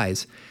else's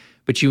eyes.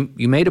 But you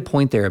made a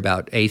point there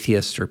about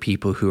atheists or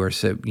people who are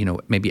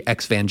maybe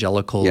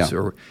ex-evangelicals,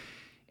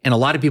 and a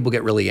lot of people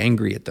get really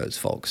angry at those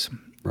folks.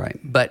 Right.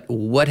 But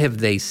what have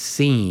they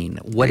seen?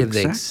 What have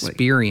they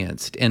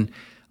experienced? And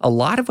a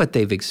lot of what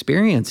they've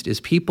experienced is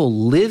people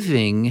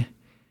living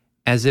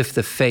as if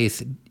the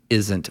faith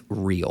isn't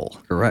real.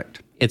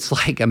 Correct. It's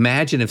like,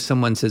 imagine if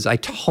someone says, I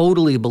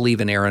totally believe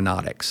in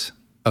aeronautics,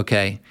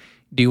 okay?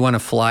 Do you want to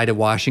fly to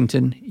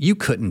Washington? You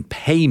couldn't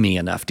pay me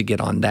enough to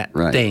get on that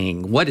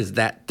thing. What is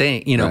that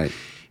thing? Right.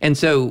 And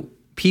so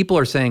people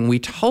are saying, we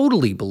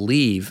totally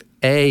believe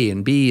A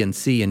and B and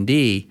C and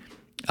D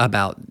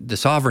about the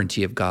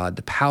sovereignty of God,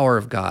 the power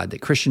of God,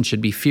 that Christians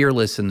should be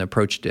fearless in the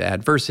approach to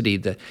adversity,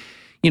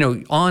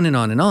 on and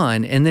on and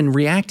on, and then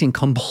reacting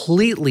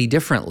completely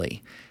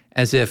differently,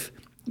 as if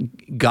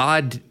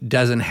God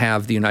doesn't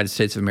have the United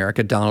States of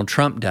America, Donald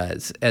Trump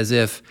does, as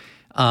if,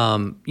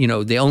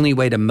 the only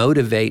way to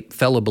motivate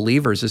fellow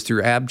believers is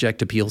through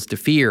abject appeals to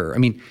fear. I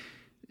mean,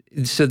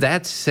 So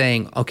that's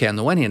saying, okay, on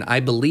the one hand, I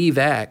believe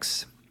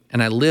X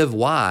and I live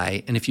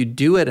Y, and if you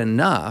do it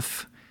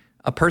enough,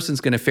 a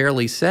person's going to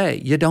fairly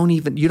say, you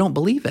don't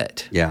believe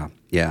it. Yeah.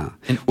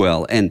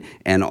 And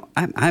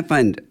I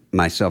find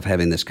myself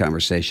having this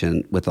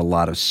conversation with a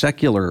lot of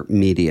secular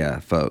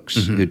media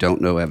folks who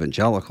don't know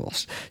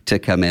evangelicals to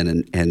come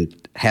in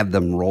and have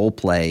them role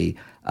play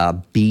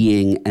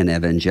being an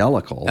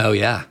evangelical. Oh,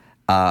 yeah.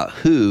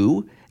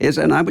 Who is,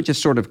 and I would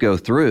just sort of go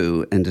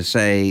through and to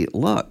say,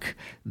 look,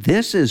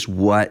 this is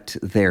what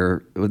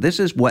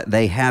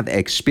they have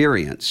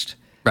experienced.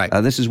 Right.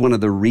 This is one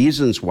of the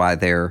reasons why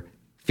they're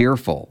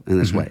fearful in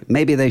this way.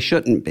 Maybe they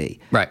shouldn't be.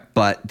 Right.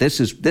 But this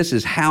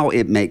is how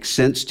it makes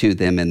sense to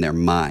them in their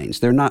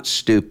minds. They're not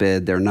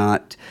stupid. They're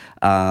not,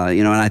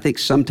 and I think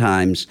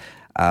sometimes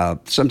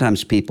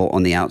people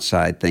on the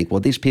outside think, well,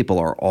 these people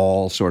are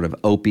all sort of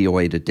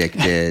opioid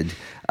addicted,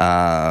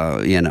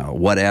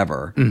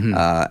 whatever,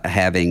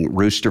 having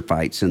rooster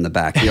fights in the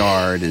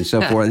backyard and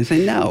so forth. And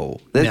say, no.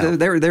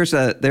 There's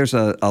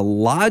a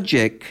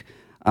logic,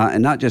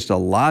 and not just a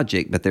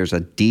logic, but there's a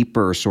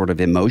deeper sort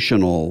of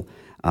emotional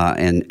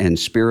and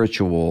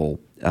spiritual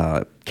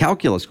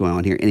calculus going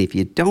on here. And if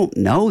you don't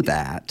know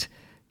that,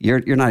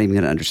 you're not even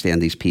going to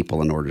understand these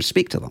people in order to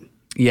speak to them.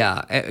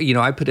 Yeah.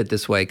 I put it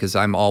this way because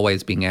I'm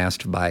always being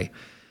asked by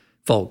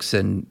folks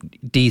in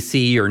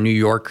D.C. or New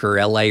York or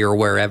L.A. or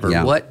wherever,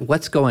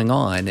 what's going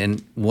on?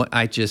 And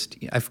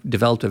I've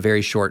developed a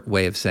very short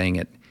way of saying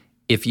it.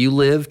 If you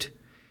lived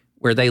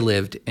where they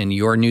lived and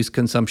your news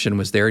consumption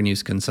was their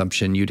news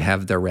consumption, you'd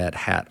have the red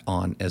hat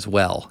on as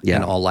well,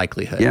 in all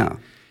likelihood. Yeah.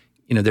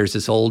 There's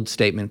this old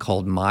statement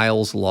called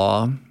Miles'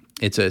 Law.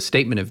 It's a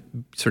statement of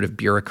sort of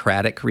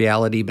bureaucratic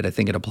reality, but I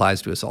think it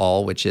applies to us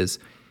all, which is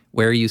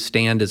where you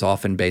stand is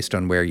often based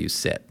on where you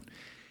sit.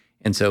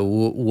 And so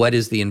what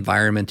is the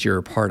environment you're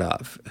a part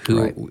of?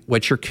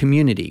 What's your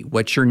community?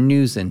 What's your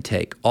news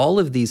intake? All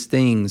of these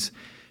things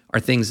are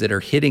things that are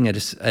hitting at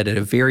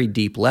a very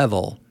deep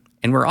level.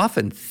 And we're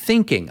often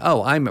thinking,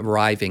 I'm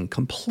arriving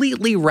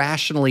completely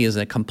rationally as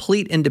a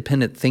complete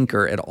independent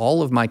thinker at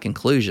all of my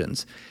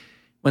conclusions.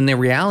 When the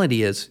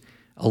reality is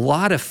a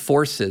lot of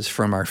forces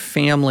from our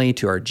family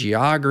to our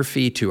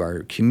geography to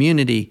our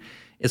community,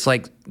 it's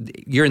like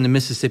you're in the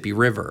Mississippi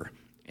River.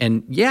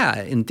 And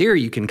in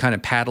theory, you can kind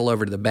of paddle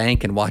over to the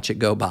bank and watch it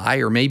go by,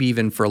 or maybe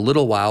even for a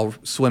little while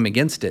swim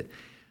against it.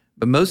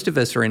 But most of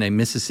us are in a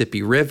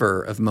Mississippi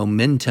River of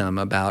momentum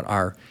about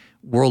our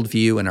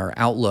worldview and our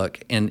outlook.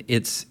 And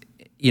it's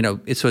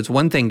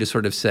one thing to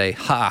sort of say,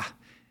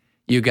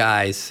 you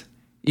guys,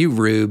 you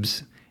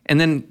rubes, and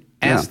then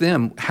ask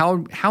them,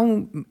 how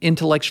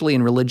intellectually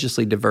and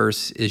religiously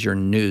diverse is your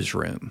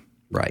newsroom?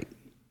 Right.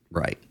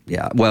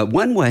 Yeah. Well,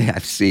 one way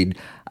I've seen,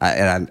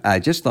 and I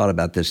just thought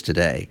about this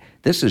today,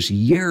 this is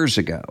years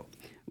ago.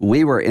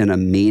 We were in a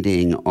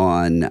meeting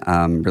on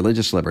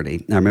religious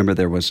liberty. I remember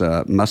there was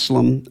a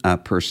Muslim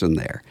person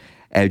there,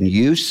 and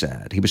you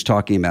said, he was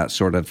talking about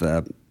sort of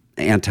the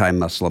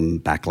anti-Muslim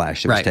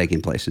backlash that was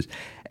taking place.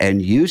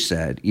 And you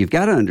said, you've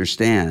got to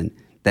understand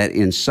that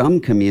in some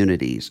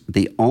communities,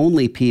 the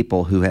only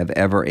people who have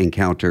ever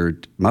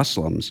encountered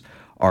Muslims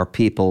are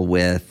people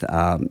with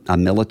a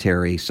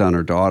military son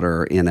or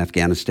daughter in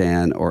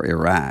Afghanistan or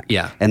Iraq.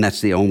 Yeah. And that's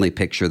the only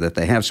picture that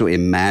they have. So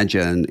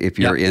imagine if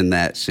you're in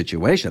that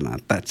situation.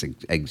 That's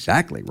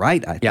exactly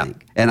right, I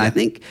think. And I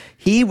think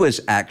he was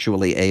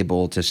actually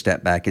able to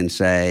step back and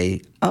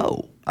say,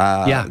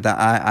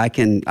 I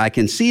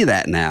can see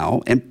that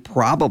now, and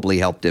probably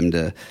helped him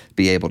to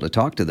be able to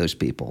talk to those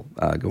people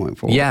going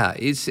forward. Yeah,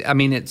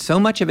 so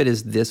much of it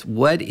is this: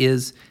 what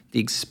is the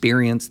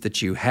experience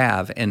that you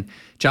have? And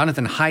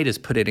Jonathan Haidt has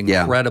put it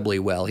incredibly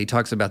well. He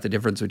talks about the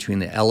difference between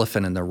the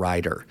elephant and the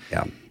rider.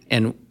 Yeah.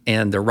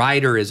 And the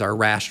rider is our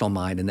rational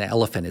mind, and the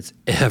elephant is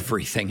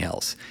everything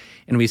else.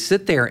 And we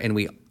sit there and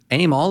we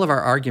aim all of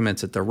our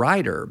arguments at the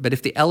rider, but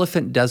if the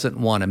elephant doesn't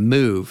want to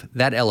move,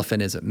 that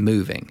elephant isn't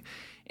moving.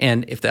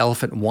 And if the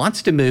elephant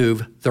wants to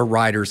move, the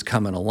rider's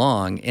coming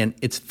along. And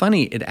it's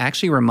funny, it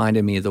actually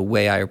reminded me of the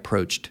way I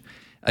approached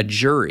a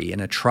jury in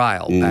a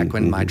trial back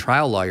when my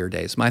trial lawyer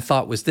days. My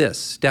thought was this: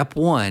 step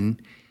one,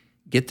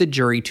 get the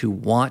jury to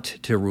want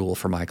to rule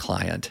for my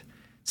client.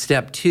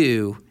 Step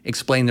two,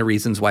 explain the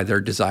reasons why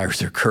their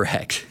desires are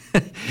correct.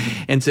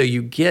 And so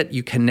you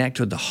connect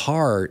with the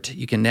heart,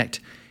 you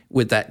connect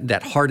with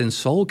that heart and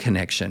soul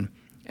connection.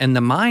 And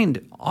the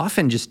mind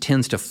often just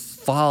tends to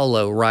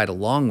follow right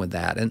along with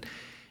that. And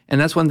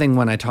that's one thing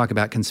when I talk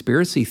about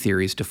conspiracy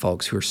theories to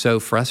folks who are so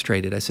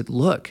frustrated. I said,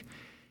 look,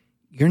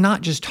 you're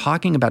not just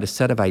talking about a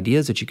set of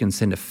ideas that you can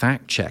send a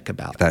fact check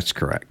about. That's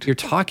correct. You're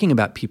talking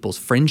about people's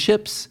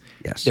friendships,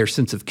 their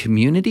sense of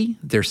community,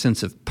 their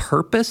sense of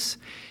purpose.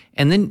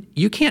 And then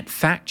you can't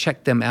fact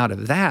check them out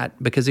of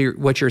that, because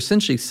what you're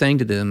essentially saying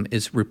to them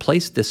is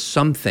replace this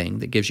something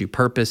that gives you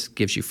purpose,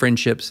 gives you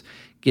friendships,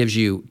 gives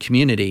you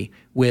community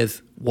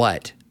with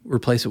what?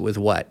 Replace it with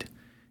what?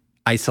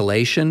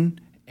 Isolation,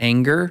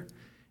 anger,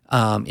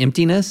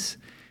 emptiness.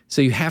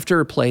 So you have to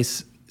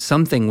replace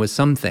something with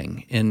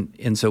something.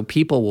 And so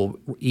people will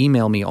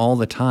email me all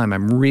the time,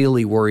 I'm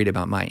really worried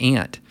about my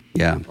aunt.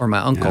 or my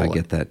uncle. Yeah, I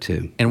get that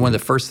too. And one of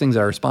the first things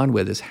I respond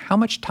with is, how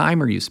much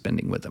time are you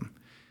spending with them?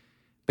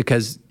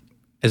 Because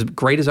as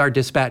great as our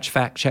dispatch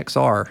fact checks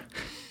are,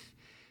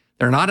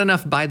 they're not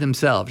enough by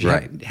themselves. You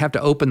have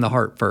to open the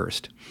heart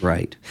first.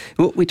 Right.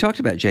 Well, we talked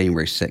about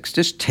January 6th.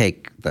 Just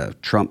take the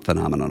Trump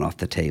phenomenon off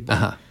the table.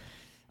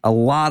 A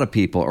lot of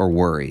people are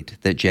worried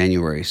that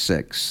January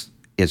 6th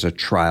is a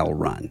trial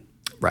run.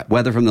 Right.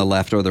 Whether from the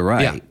left or the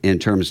right, in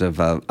terms of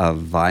a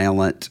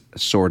violent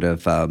sort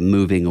of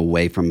moving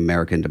away from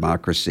American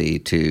democracy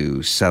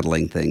to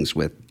settling things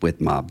with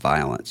mob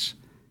violence.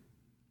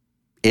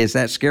 Is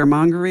that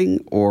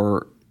scaremongering,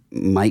 or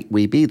might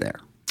we be there?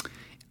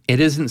 It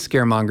isn't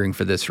scaremongering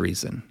for this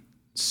reason.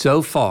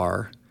 So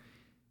far,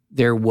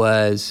 there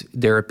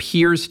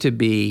appears to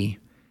be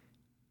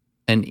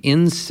an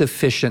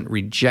insufficient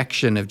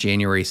rejection of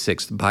January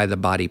 6th by the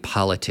body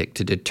politic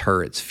to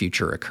deter its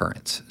future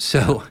occurrence.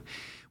 So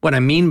what I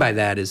mean by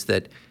that is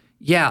that,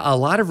 a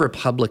lot of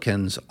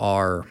Republicans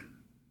the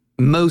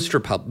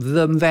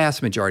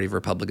vast majority of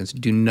Republicans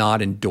do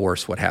not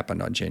endorse what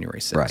happened on January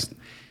 6th. Right.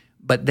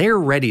 But they're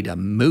ready to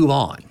move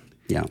on.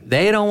 Yeah.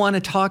 They don't want to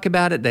talk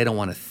about it. They don't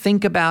want to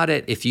think about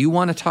it. If you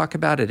want to talk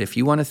about it, if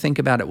you want to think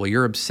about it, well,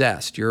 you're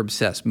obsessed. You're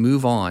obsessed.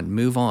 Move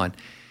on.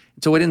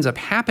 So what ends up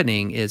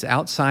happening is,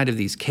 outside of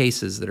these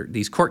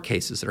court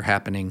cases that are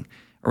happening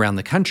around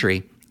the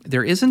country,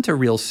 there isn't a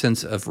real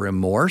sense of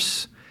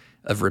remorse,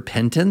 of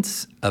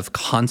repentance, of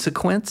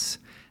consequence.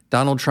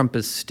 Donald Trump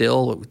is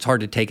still, it's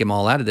hard to take him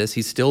all out of this,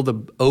 he's still the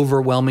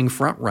overwhelming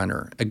front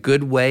runner. A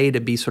good way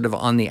to be sort of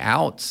on the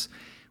outs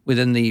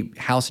within the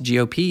House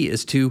GOP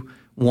is to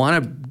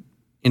want to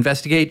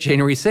investigate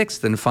January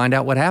 6th and find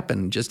out what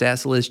happened. Just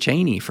ask Liz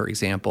Cheney, for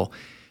example.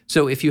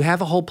 So if you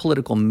have a whole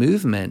political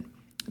movement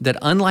that,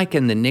 unlike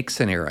in the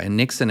Nixon era, in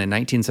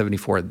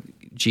 1974,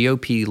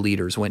 GOP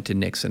leaders went to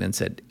Nixon and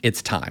said,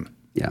 it's time.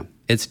 Yeah.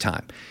 It's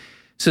time.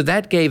 So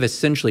that gave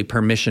essentially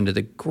permission to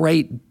the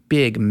great,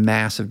 big,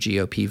 massive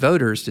GOP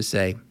voters to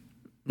say,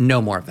 no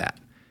more of that.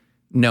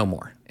 No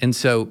more. And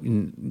so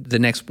the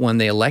next one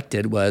they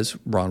elected was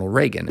Ronald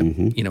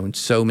Reagan, in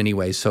so many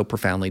ways, so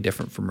profoundly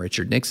different from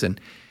Richard Nixon.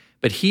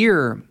 But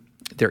here,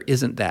 there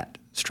isn't that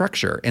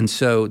structure. And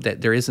so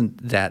that there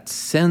isn't that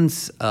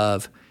sense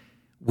of,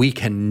 we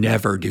can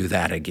never do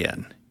that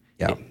again.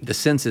 Yeah. The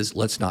sense is,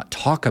 let's not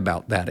talk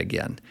about that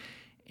again.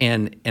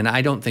 And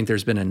I don't think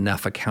there's been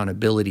enough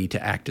accountability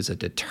to act as a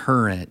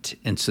deterrent.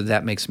 And so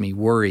that makes me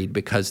worried,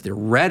 because the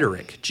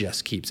rhetoric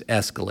just keeps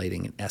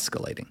escalating and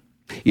escalating.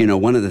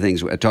 One of the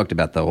things, I talked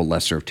about the whole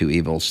lesser of two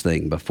evils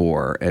thing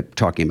before,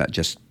 talking about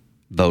just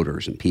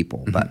voters and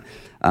people. But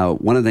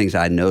one of the things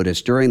I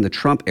noticed during the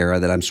Trump era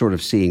that I'm sort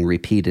of seeing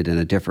repeated in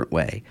a different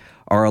way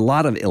are a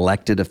lot of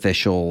elected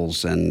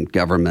officials and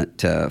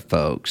government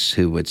folks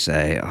who would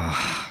say,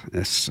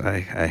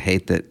 I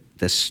hate that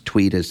this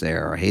tweet is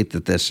there. I hate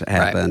that this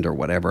happened, or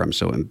whatever. I'm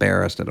so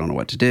embarrassed. I don't know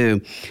what to do.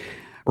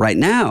 Right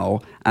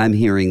now, I'm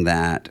hearing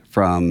that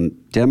from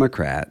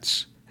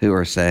Democrats who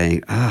are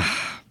saying,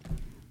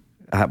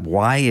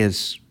 why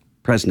is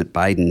President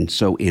Biden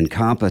so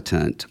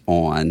incompetent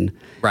on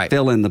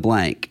fill in the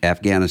blank,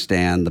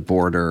 Afghanistan, the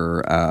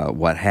border,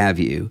 what have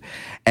you?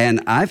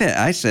 And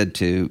I said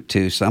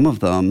to some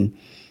of them,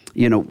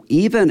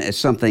 even as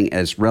something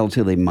as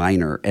relatively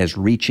minor as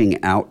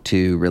reaching out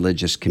to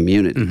religious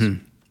communities,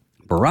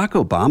 Barack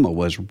Obama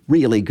was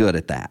really good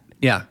at that.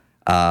 Yeah.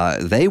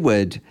 They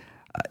would,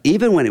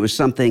 even when it was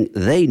something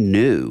they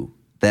knew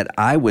that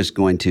I was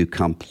going to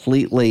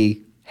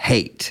completely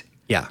hate,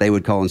 they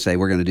would call and say,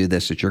 we're going to do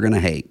this that you're going to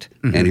hate,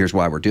 and here's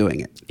why we're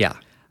doing it. Yeah.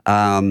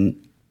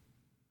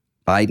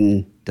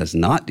 Biden does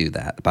not do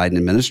that. The Biden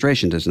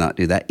administration does not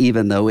do that,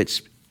 even though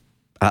it's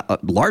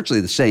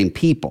largely the same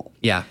people.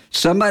 Yeah.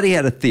 Somebody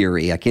had a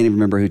theory, I can't even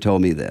remember who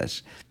told me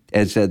this,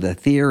 and said the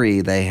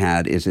theory they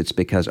had is it's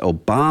because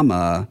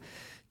Obama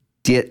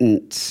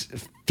didn't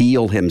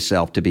feel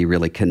himself to be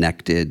really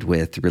connected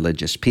with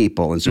religious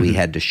people, and so he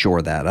had to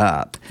shore that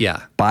up.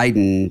 Yeah.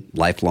 Biden,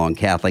 lifelong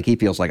Catholic, he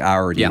feels like I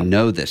already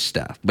know this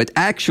stuff. But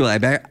actually,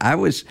 I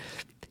was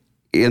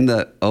in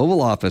the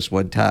Oval Office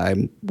one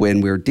time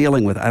when we were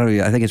dealing with,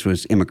 I think it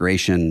was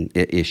immigration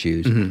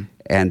issues,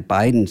 and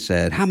Biden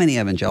said, how many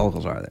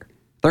evangelicals are there?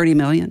 30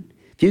 million?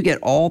 If you get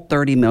all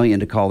 30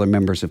 million to call their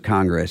members of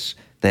Congress,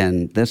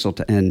 then this will,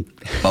 and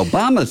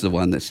Obama's the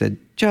one that said,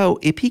 Joe,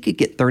 if he could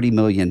get 30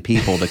 million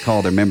people to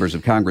call their members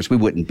of Congress, we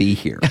wouldn't be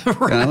here.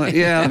 Right.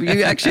 You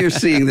actually are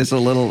seeing this a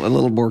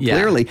little more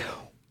clearly.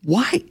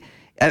 Why?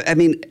 I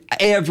mean,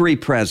 every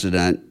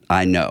president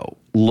I know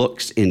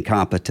looks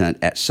incompetent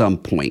at some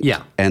point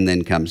and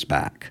then comes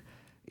back.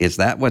 Is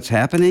that what's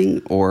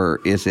happening, or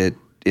is it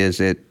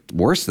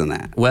worse than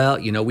that? Well,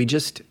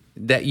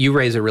 you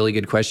raise a really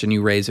good question.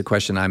 You raise a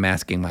question I'm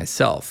asking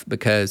myself,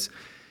 because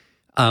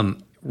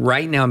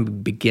right now I'm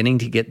beginning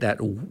to get that,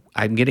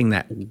 I'm getting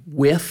that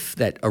whiff,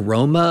 that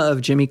aroma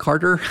of Jimmy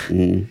Carter,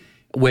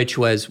 which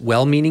was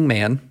well-meaning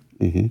man,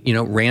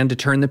 ran to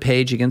turn the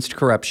page against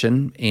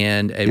corruption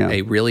and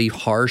a really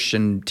harsh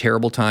and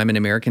terrible time in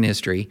American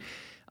history.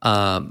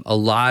 a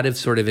lot of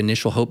sort of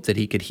initial hope that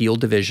he could heal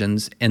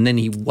divisions, and then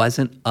he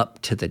wasn't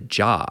up to the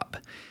job.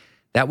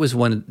 That was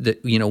one of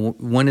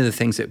the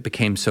things that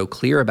became so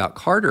clear about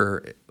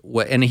Carter.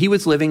 And he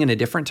was living in a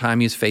different time.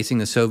 He was facing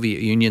the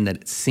Soviet Union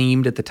that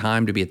seemed at the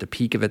time to be at the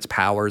peak of its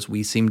powers.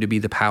 We seemed to be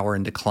the power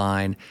in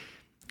decline.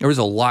 There was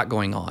a lot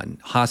going on.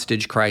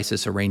 Hostage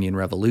crisis, Iranian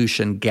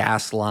Revolution,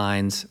 gas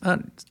lines.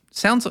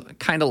 Sounds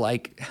kind of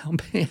like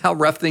how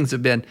rough things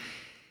have been.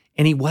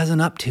 And he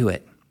wasn't up to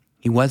it.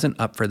 He wasn't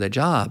up for the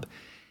job.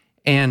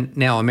 And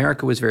now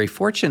America was very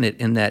fortunate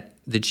in that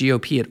the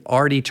GOP had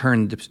already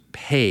turned the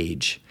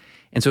page.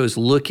 And so it was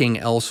looking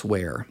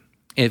elsewhere.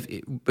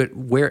 But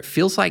where it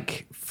feels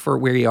like for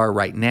where we are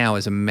right now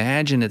is,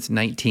 imagine it's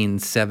late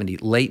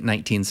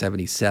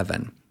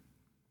 1977.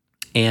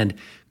 And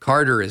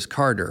Carter is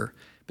Carter,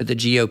 but the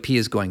GOP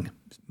is going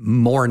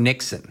more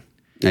Nixon.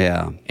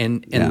 Yeah.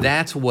 And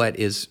that's what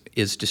is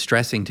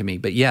distressing to me.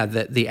 But yeah,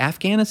 the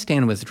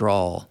Afghanistan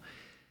withdrawal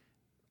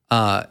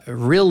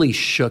really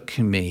shook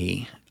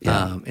me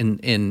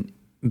in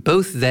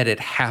both that it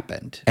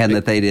happened. And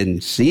that they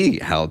didn't see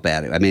how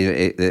bad it, I mean,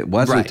 it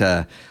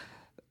wasn't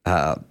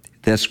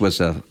this was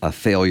a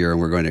failure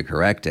and we're going to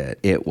correct it.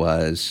 It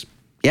was,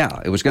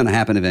 it was going to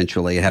happen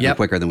eventually. It happened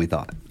quicker than we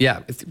thought.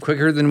 Yeah,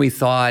 quicker than we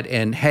thought.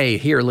 And hey,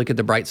 here, look at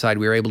the bright side.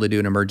 We were able to do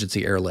an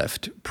emergency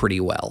airlift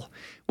pretty well.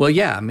 Well,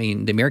 yeah, I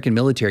mean, the American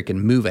military can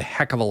move a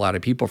heck of a lot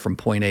of people from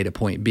point A to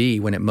point B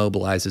when it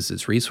mobilizes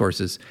its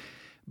resources.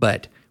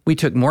 But we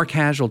took more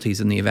casualties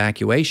in the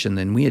evacuation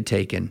than we had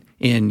taken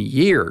in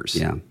years.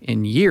 Yeah.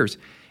 In years.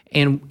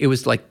 And it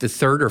was like the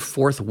third or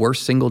fourth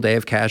worst single day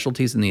of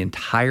casualties in the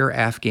entire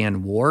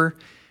Afghan war.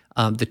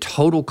 The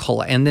total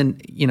and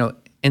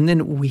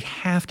then we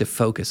have to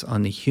focus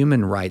on the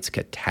human rights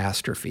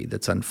catastrophe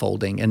that's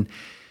unfolding. And,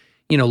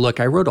 look,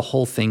 I wrote a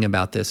whole thing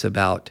about this,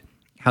 about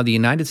how the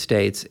United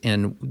States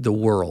and the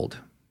world,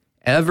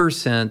 ever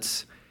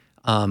since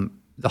the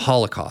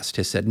Holocaust,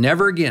 has said,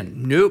 never again,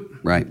 nope,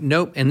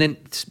 nope. And then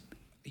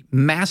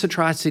mass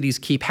atrocities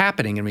keep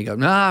happening, and we go,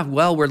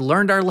 we've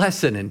learned our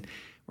lesson, and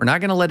we're not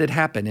going to let it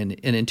happen. And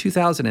in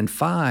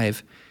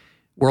 2005,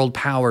 world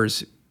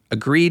powers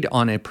agreed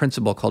on a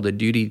principle called a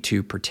duty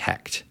to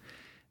protect,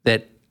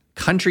 that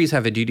countries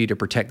have a duty to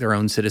protect their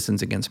own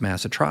citizens against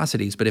mass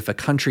atrocities, but if a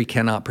country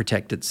cannot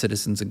protect its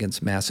citizens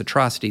against mass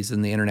atrocities,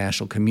 then the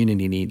international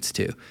community needs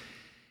to.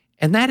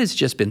 And that has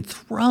just been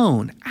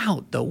thrown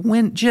out the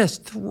wind,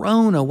 just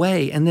thrown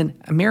away. And then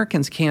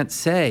Americans can't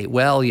say,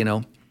 well,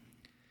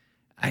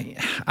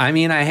 I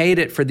mean, I hate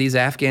it for these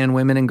Afghan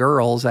women and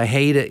girls. I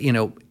hate it,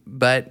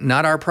 but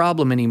not our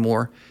problem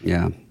anymore.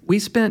 Yeah. We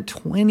spent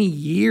 20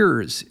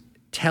 years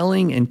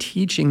telling and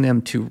teaching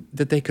them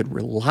that they could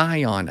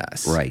rely on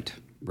us. Right.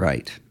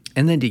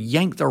 And then to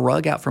yank the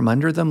rug out from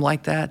under them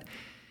like that,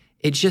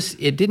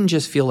 it didn't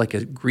just feel like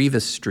a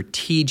grievous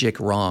strategic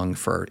wrong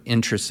for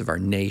interests of our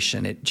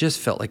nation. It just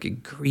felt like a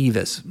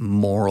grievous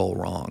moral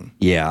wrong.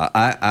 Yeah,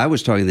 I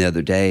was talking the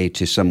other day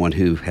to someone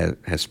who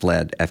has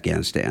fled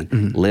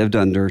Afghanistan, lived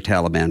under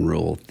Taliban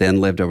rule,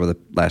 then lived over the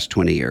last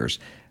 20 years,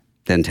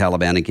 then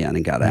Taliban again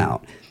and got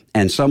out.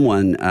 And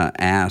someone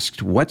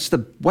asked, what's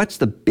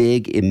the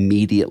big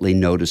immediately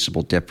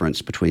noticeable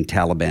difference between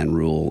Taliban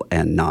rule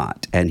and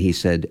not? And he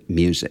said,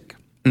 music.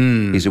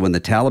 He said, when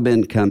the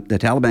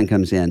Taliban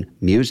comes in,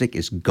 music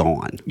is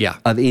gone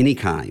of any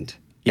kind.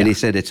 And he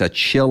said it's a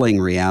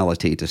chilling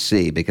reality to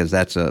see, because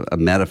that's a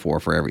metaphor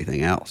for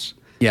everything else.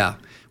 Yeah.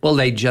 Well,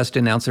 they just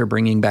announced they're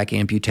bringing back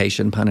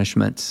amputation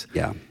punishments.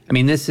 Yeah. I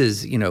mean, this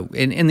is,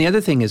 and the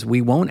other thing is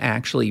we won't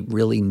actually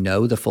really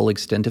know the full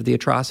extent of the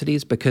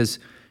atrocities, because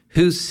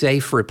who's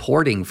safe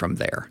reporting from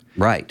there?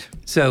 Right.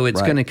 So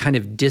it's going to kind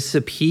of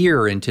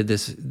disappear into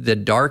the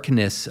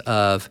darkness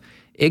of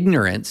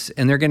ignorance,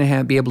 and they're going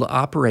to be able to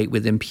operate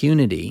with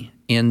impunity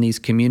in these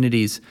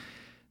communities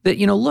that,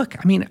 look,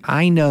 I mean,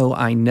 I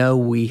know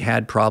we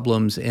had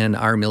problems in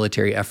our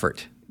military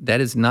effort.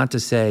 That is not to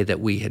say that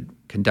we had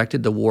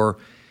conducted the war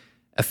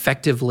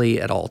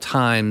effectively at all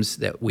times,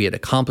 that we had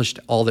accomplished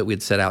all that we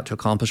had set out to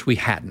accomplish. We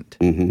hadn't.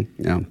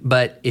 Mm-hmm. Yeah.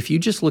 But if you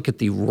just look at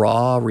the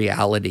raw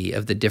reality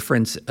of the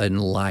difference in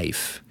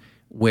life,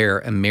 where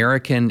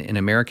American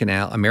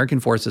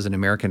forces and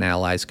American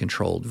allies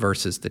controlled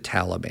versus the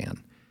Taliban,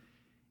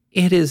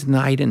 it is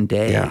night and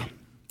day.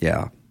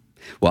 Yeah.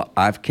 Well,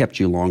 I've kept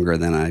you longer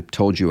than I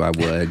told you I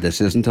would.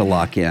 This isn't a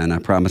lock-in. I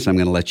promise I'm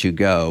going to let you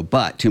go.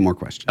 But 2 more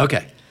questions.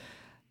 Okay.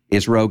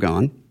 Is Roe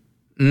gone?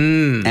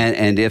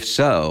 And if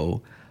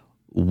so,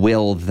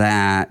 will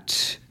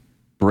that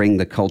bring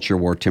the culture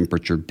war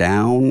temperature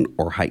down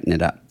or heighten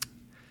it up?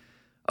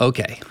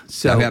 Okay.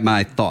 So I've got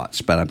my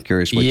thoughts, but I'm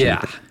curious what you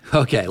think.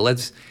 Okay.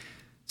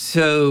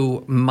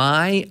 So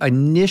my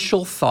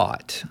initial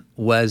thought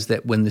was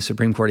that when the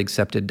Supreme Court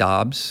accepted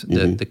Dobbs,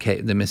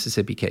 the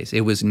Mississippi case,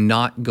 it was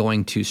not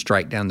going to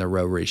strike down the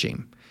Roe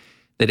regime,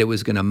 that it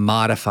was going to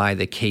modify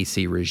the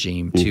Casey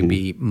regime to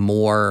be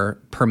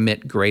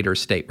permit greater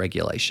state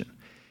regulation.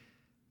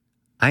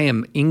 I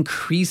am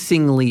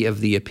increasingly of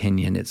the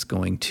opinion it's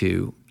going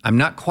to, I'm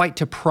not quite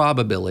to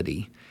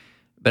probability,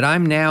 but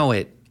I'm now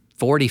at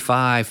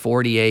 45,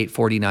 48,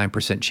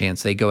 49%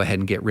 chance they go ahead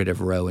and get rid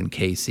of Roe and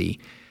Casey.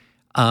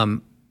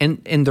 And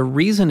the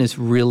reason is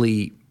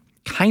really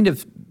kind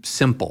of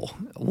simple.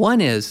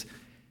 One is,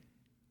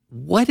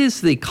 what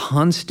is the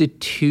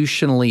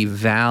constitutionally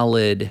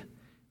valid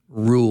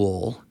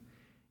rule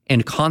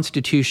and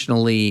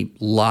constitutionally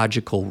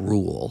logical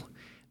rule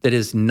that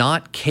is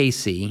not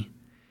Casey,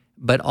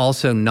 but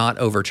also not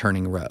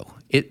overturning Roe?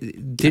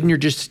 Then you're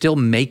just still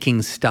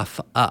making stuff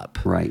up.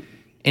 Right.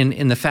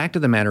 And the fact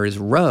of the matter is,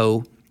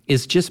 Roe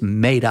is just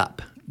made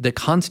up. The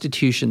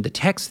Constitution, the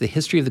text, the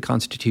history of the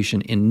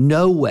Constitution in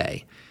no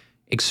way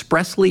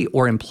expressly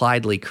or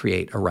impliedly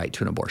create a right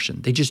to an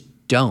abortion. They just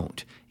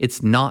don't.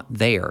 It's not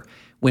there.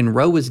 When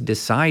Roe was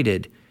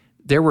decided,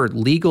 there were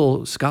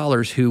legal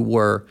scholars who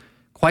were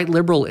quite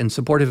liberal and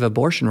supportive of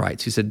abortion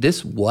rights who said,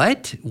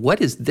 what? What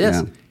is this?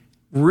 Yeah.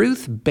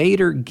 Ruth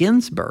Bader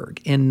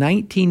Ginsburg in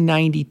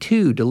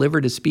 1992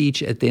 delivered a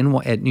speech at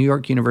New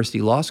York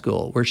University Law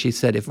School where she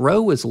said if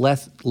Roe was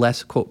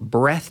less quote,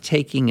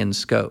 breathtaking in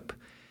scope,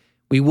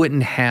 we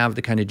wouldn't have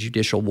the kind of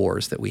judicial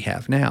wars that we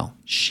have now.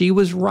 She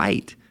was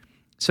right.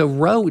 So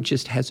Roe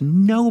just has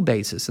no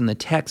basis in the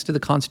text of the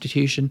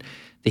Constitution,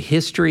 the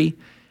history.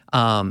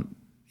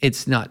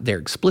 It's not there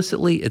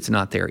explicitly. It's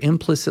not there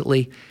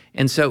implicitly.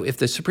 And so if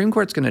the Supreme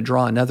Court's going to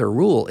draw another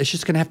rule, it's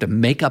just going to have to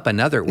make up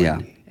another one. Yeah.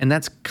 And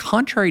that's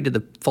contrary to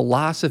the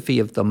philosophy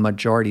of the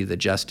majority of the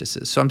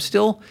justices. So I'm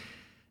still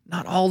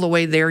not all the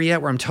way there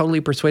yet where I'm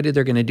totally persuaded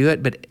they're going to do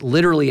it, but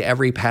literally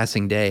every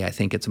passing day, I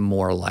think it's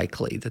more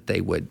likely that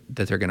they're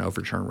going to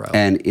overturn Roe.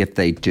 And if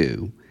they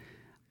do,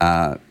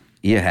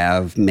 you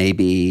have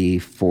maybe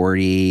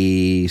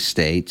 40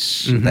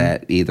 states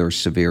that either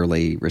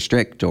severely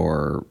restrict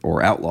or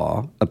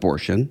outlaw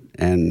abortion.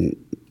 And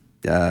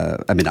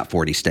I mean, not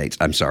 40 states.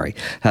 I'm sorry.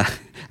 I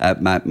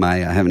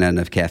haven't had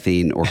enough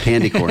caffeine or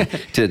candy corn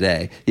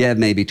today. You have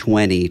maybe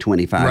 20,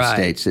 25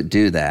 states that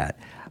do that.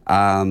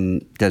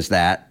 Does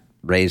that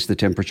raise the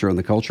temperature on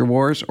the culture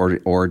wars,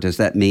 or does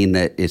that mean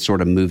that it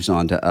sort of moves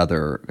on to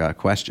other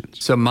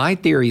questions? So my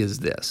theory is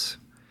this.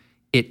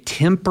 It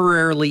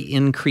temporarily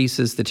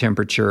increases the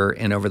temperature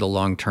and over the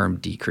long term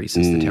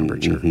decreases the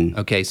temperature.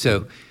 Okay,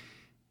 so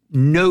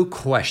no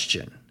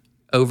question,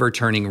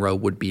 overturning Roe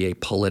would be a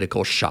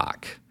political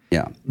shock.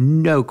 Yeah.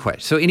 No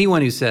question. So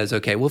anyone who says,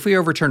 okay, well, if we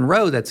overturn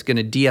Roe, that's going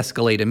to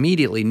de-escalate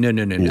immediately. No.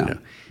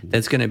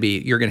 That's going to be,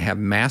 you're going to have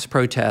mass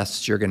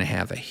protests. You're going to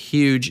have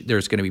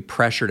there's going to be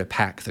pressure to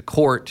pack the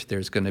court.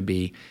 There's going to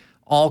be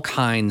all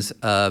kinds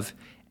of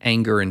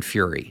anger and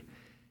fury.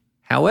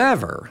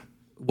 However,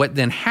 what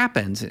then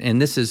happens, and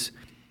this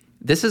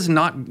is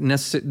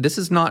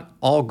not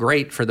all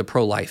great for the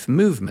pro-life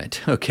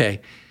movement, okay?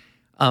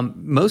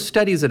 Most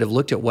studies that have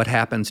looked at what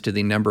happens to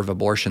the number of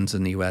abortions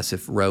in the U.S.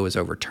 if Roe is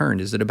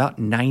overturned is that about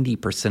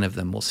 90% of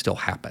them will still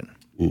happen.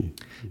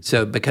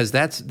 So because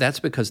that's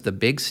because the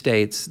big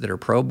states that are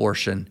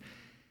pro-abortion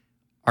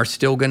are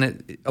still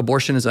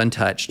abortion is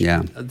untouched.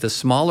 Yeah. The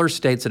smaller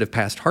states that have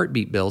passed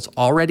heartbeat bills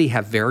already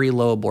have very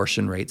low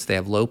abortion rates. They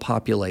have low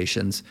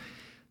populations.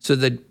 So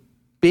the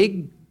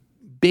big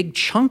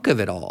chunk of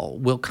it all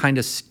will kind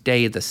of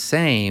stay the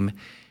same.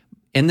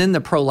 And then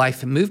the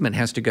pro-life movement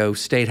has to go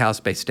state house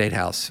by state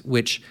house,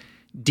 which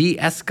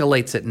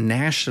de-escalates it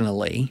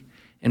nationally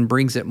and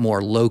brings it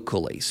more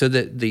locally. So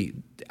that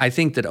I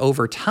think that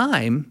over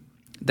time,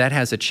 that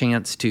has a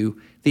chance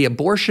the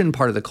abortion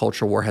part of the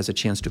culture war has a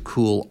chance to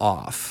cool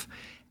off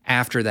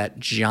after that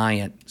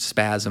giant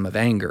spasm of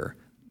anger.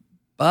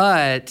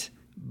 But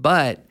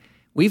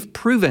we've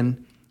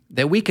proven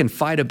that we can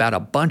fight about a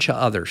bunch of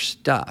other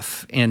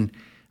stuff. And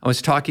I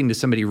was talking to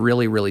somebody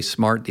really, really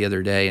smart the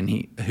other day,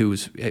 and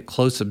who's a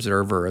close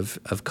observer of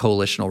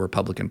coalitional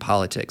Republican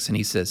politics, and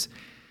he says,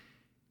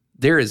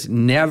 there has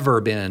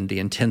never been the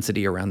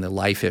intensity around the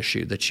life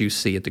issue that you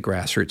see at the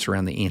grassroots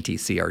around the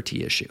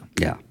anti-CRT issue.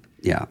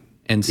 Yeah.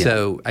 And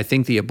so I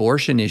think the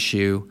abortion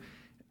issue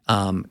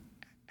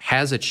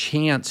has a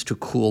chance to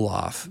cool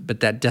off, but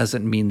that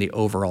doesn't mean the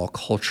overall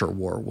culture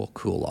war will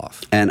cool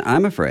off. And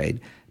I'm afraid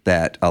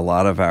that a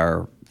lot of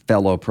our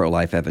fellow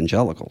pro-life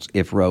evangelicals,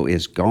 if Roe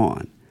is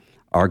gone,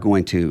 are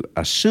going to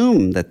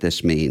assume that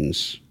this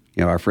means,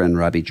 our friend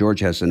Robbie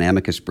George has an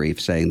amicus brief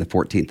saying the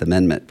 14th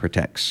Amendment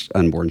protects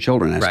unborn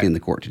children, asking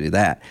the court to do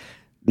that.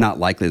 Not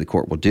likely the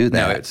court will do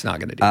that. No, it's not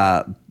going to do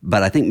that.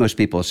 But I think most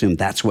people assume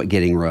that's what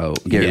getting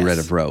rid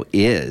of Roe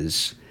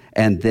is.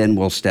 And then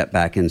we'll step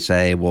back and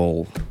say,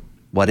 well,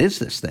 what is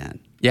this then?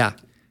 Yeah.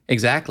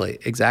 Exactly.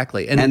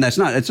 And it's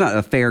not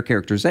a fair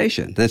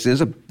characterization. This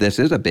is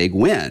a big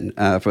win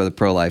for the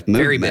pro-life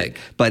movement. Very big.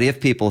 But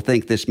if people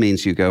think this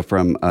means you go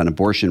from an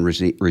abortion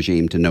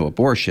regime to no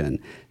abortion,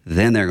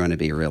 then they're going to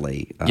be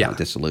really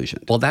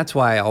disillusioned. Well, that's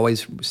why I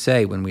always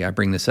say when I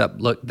bring this up,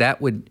 look,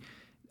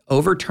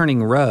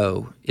 overturning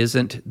Roe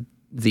isn't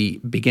the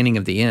beginning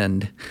of the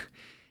end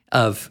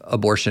of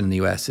abortion in the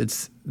U.S.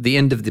 the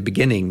end of the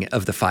beginning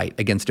of the fight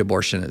against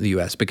abortion in the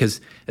U.S. because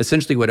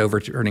essentially what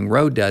overturning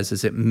Roe does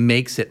is it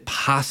makes it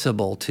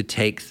possible to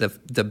take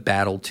the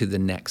battle to the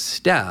next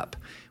step,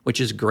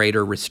 which is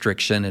greater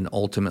restriction and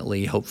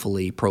ultimately,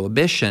 hopefully,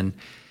 prohibition.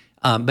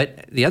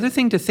 But the other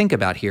thing to think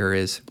about here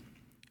is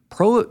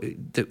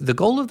the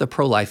goal of the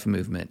pro-life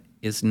movement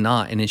is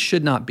not, and it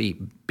should not be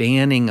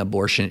banning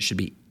abortion, it should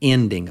be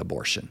ending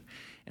abortion.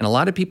 And a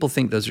lot of people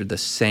think those are the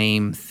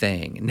same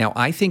thing. Now,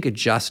 I think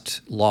just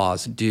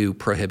laws do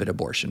prohibit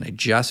abortion. A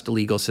just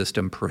legal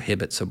system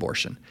prohibits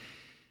abortion.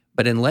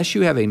 But unless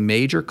you have a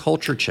major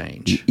culture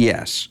change.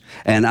 Yes.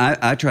 And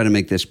I try to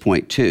make this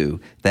point, too,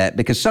 that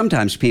because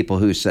sometimes people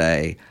who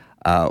say,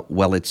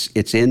 well,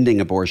 it's ending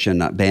abortion,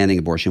 not banning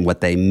abortion,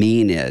 what they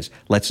mean is,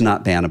 let's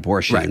not ban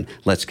abortion. Right.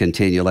 Let's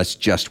continue. Let's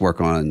just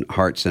work on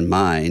hearts and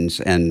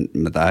minds. And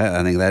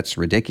I think that's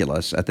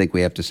ridiculous. I think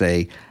we have to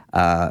say,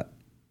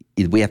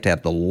 we have to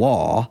have the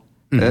law,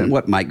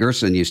 what Mike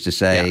Gerson used to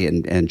say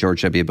and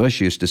George W. Bush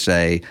used to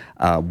say,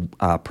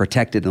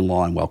 protected in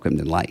law and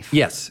welcomed in life.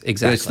 Yes,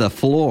 exactly. It's the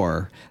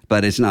floor,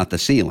 but it's not the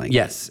ceiling.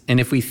 Yes,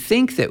 and if we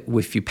think that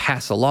if you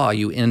pass a law,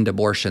 you end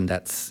abortion,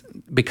 that's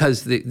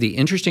because the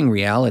interesting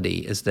reality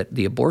is that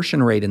the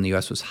abortion rate in the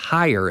U.S. was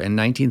higher in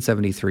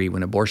 1973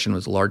 when abortion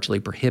was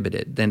largely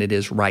prohibited than it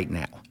is right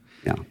now.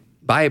 Yeah.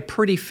 By a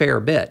pretty fair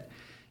bit.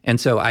 And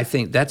so I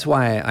think that's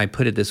why I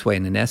put it this way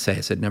in an essay.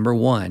 I said, number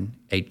one,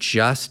 a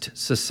just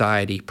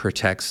society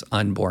protects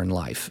unborn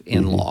life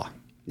in law.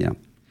 Yeah.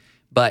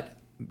 But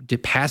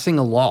passing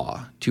a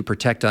law to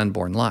protect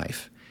unborn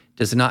life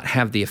does not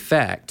have the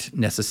effect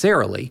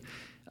necessarily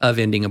of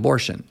ending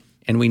abortion.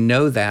 And we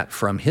know that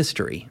from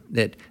history,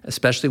 that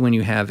especially when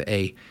you have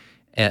a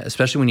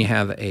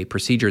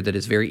procedure that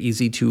is very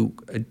easy to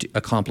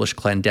accomplish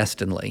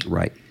clandestinely.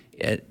 Right.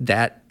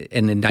 That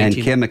and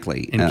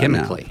chemically.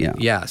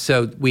 Yeah.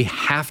 So we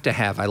have to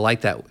have. I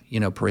like that.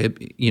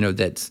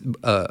 That's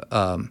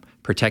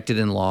protected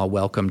in law,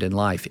 welcomed in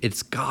life.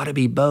 It's got to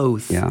be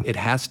both. Yeah. It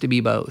has to be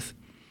both.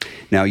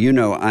 Now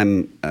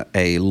I'm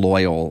a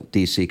loyal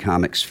DC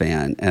Comics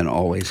fan and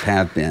always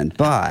have been,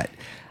 but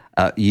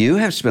you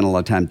have spent a lot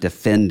of time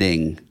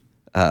defending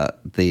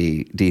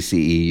the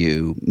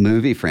DCEU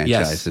movie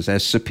franchises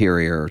as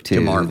superior to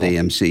the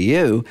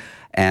MCU.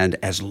 And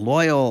as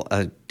loyal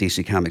a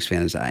DC Comics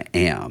fan as I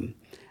am,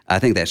 I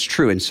think that's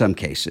true in some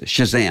cases.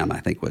 Shazam,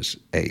 I think, was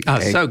a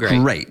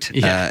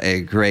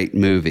great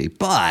movie.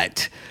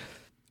 But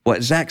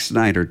what Zack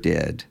Snyder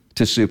did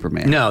to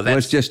Superman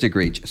was just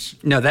egregious.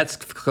 No, that's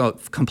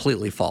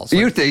completely false.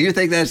 You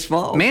think that's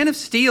false? Man of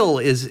Steel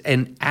is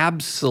an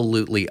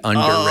absolutely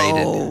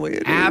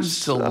underrated.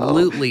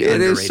 Underrated.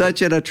 It is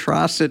such an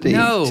atrocity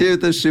to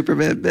the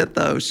Superman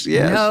mythos.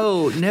 Yes.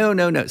 No.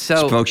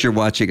 So, folks, you're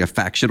watching a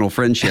factional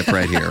friendship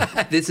right here.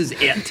 This is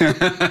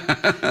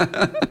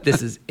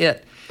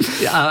it.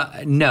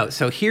 No.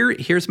 So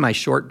here's my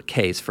short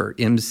case for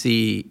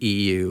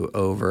DCEU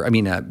over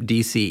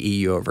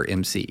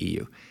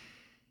MCEU.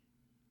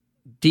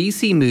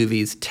 DC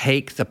movies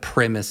take the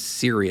premise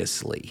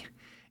seriously.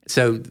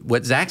 So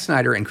what Zack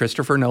Snyder and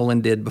Christopher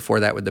Nolan did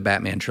before that with the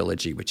Batman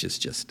trilogy, which is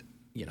just,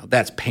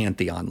 that's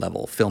Pantheon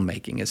level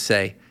filmmaking, is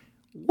say,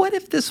 what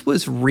if this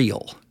was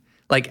real?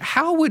 Like,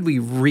 how would we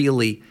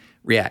really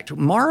react?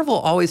 Marvel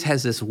always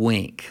has this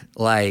wink,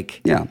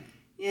 like,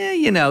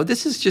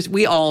 this is just,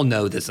 we all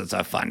know this is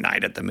a fun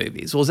night at the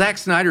movies. Well, Zack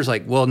Snyder's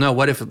like, well, no,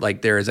 what if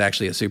there is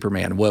actually a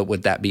Superman? What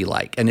would that be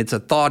like? And it's a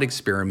thought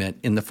experiment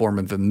in the form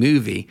of a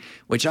movie,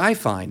 which I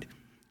find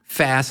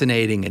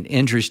fascinating and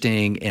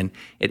interesting, and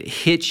it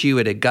hits you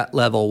at a gut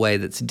level way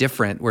that's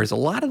different. Whereas a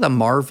lot of the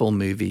Marvel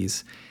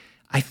movies,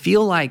 I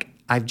feel like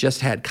I've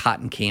just had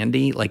cotton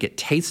candy. Like, it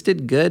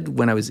tasted good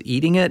when I was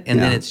eating it, and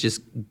then it's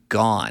just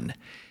gone.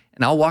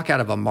 And I'll walk out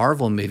of a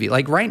Marvel movie.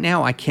 Like right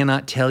now, I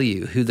cannot tell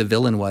you who the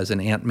villain was in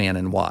Ant-Man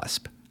and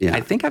Wasp. Yeah.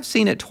 I think I've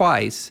seen it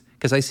twice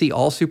because I see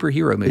all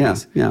superhero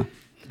movies. Yeah.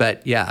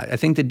 But I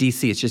think the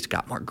DC has just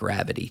got more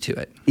gravity to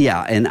it.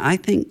 Yeah, and I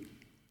think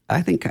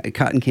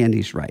cotton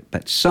candy's right.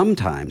 But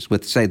sometimes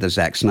with, say, the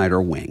Zack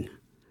Snyder wing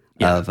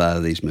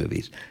of these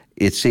movies,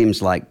 it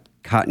seems like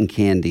cotton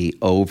candy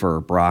over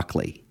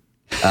broccoli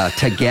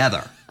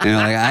together.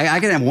 I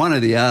can have one or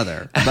the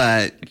other,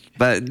 but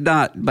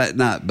not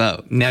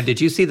both. Now,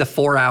 did you see the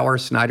 4-hour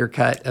Snyder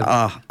cut?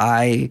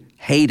 I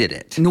hated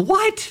it.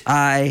 What?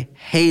 I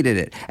hated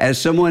it.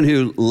 As someone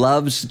who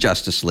loves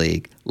Justice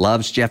League,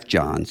 loves Jeff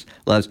Johns,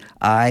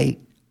 I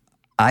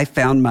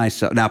found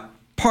myself. Now,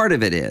 part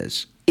of it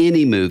is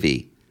any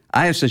movie.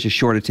 I have such a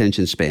short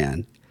attention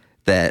span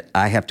that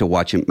I have to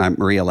watch it.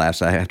 Maria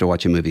laughs. I have to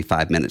watch a movie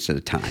 5 minutes at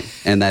a time,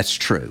 and that's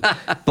true.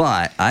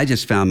 But I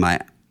just found my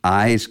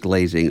eyes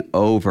glazing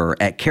over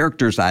at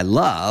characters I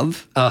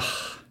love,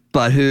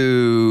 but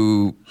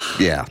who,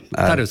 I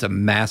thought it was a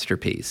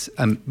masterpiece.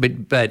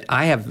 But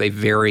I have a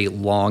very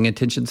long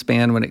attention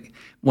span.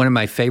 One of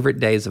my favorite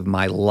days of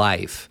my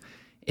life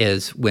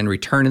is when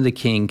Return of the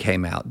King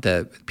came out,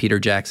 the Peter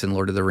Jackson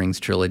Lord of the Rings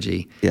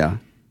trilogy. Yeah.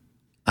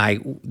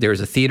 There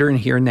was a theater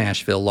here in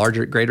Nashville,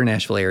 greater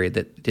Nashville area,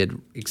 that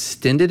did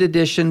extended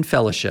edition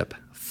Fellowship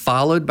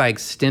followed by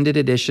Extended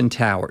Edition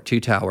Two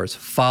Towers,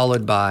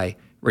 followed by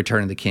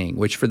Return of the King,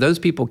 which for those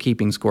people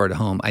keeping score at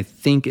home, I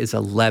think is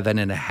 11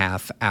 and a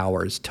half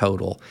hours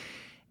total.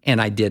 And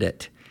I did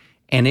it.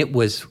 And it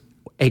was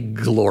a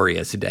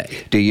glorious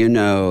day. Do you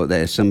know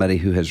that as somebody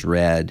who has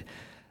read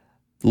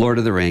Lord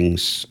of the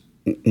Rings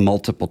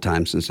multiple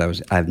times since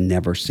I've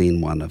never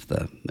seen one of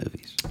the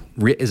movies.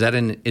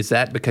 Is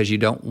that because you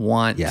don't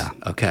want? Yeah.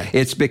 Okay.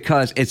 It's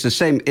because it's the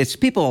same. It's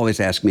people always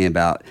ask me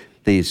about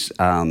these,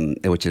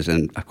 which is,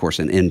 of course,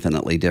 an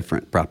infinitely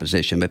different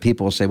proposition. But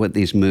people will say, what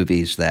these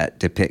movies that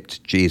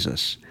depict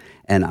Jesus?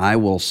 And I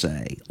will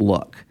say,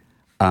 look,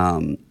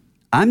 I'm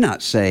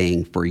not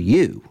saying for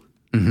you.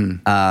 Mm-hmm.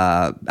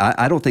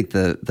 I don't think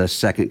the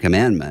Second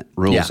Commandment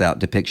rules out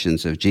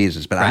depictions of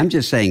Jesus, but I'm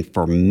just saying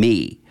for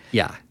me,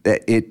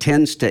 that it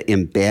tends to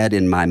embed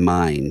in my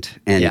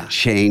mind and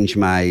change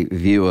my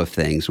view of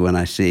things when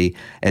I see.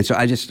 And so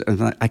I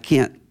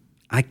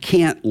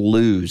can't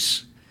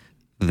lose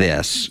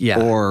this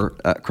or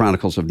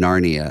Chronicles of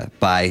Narnia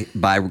by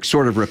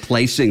sort of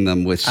replacing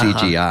them with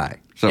CGI.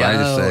 So I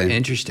just say,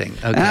 interesting.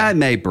 Okay. I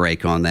may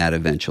break on that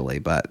eventually,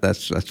 but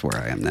that's where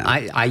I am now.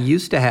 I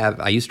used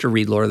to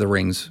read Lord of the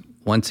Rings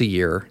once a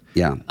year.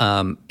 Yeah.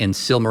 And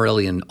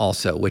Silmarillion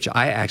also, which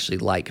I actually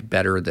like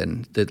better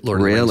than the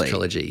Lord of the Rings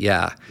trilogy.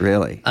 Yeah.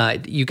 Really?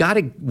 You got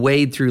to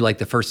wade through like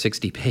the first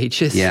 60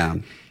 pages. Yeah.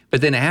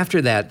 But then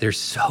after that, there's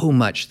so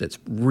much that's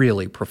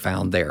really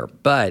profound there.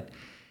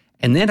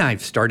 And then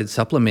I've started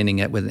supplementing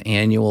it with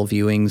annual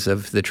viewings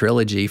of the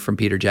trilogy from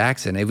Peter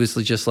Jackson. It was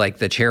just like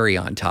the cherry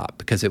on top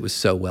because it was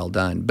so well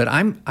done. But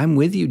I'm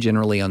with you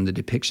generally on the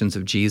depictions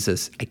of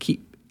Jesus.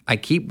 I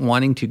keep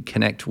wanting to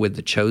connect with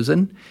The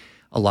Chosen.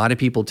 A lot of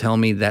people tell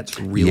me that's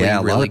really, really good.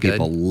 Yeah, a lot of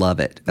people love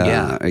it.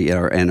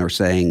 And are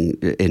saying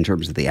in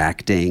terms of the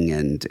acting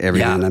and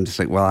everything. And I'm just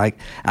like, well, I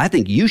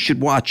think you should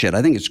watch it.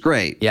 I think it's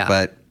great. Yeah.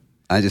 But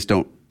I just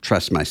don't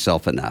trust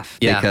myself enough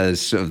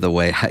because of the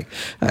way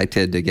I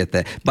tend to get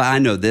that. But I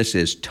know this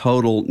is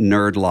total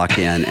nerd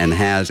lock-in and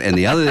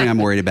the other thing I'm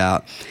worried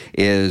about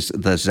is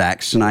the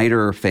Zack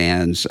Snyder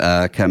fans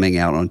coming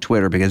out on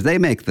Twitter because they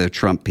make the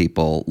Trump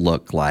people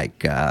look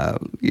like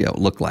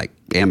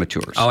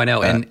amateurs. Oh, I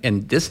know.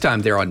 And this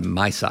time they're on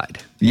my side.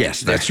 Yes,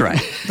 that's right.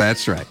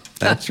 That's right.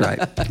 That's right.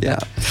 Yeah.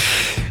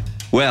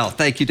 Well,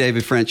 thank you,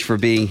 David French, for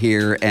being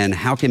here. And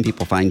how can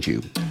people find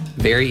you?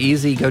 Very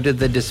easy. Go to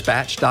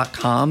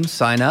thedispatch.com,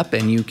 sign up,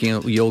 and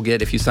you'll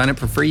get, if you sign up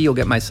for free, you'll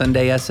get my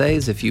Sunday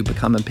essays. If you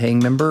become a paying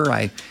member,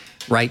 I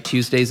write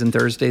Tuesdays and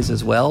Thursdays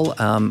as well.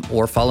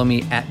 Or follow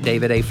me at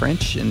David A.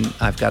 French. And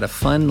I've got a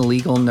fun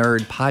legal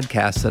nerd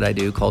podcast that I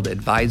do called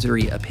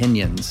Advisory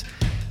Opinions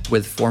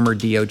with former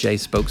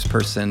DOJ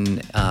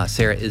spokesperson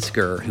Sarah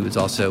Isgur, who is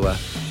also a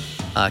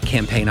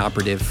campaign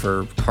operative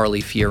for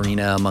Carly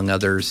Fiorina, among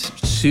others.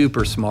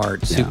 Super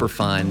smart, super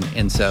fun.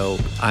 And so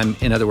I'm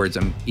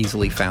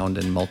easily found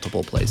in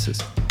multiple places.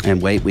 And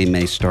we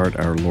may start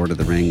our Lord of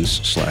the Rings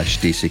 /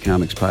 DC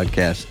Comics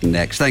podcast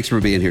next. Thanks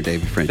for being here,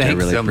 David French. Thanks I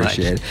really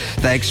appreciate it.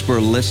 Thanks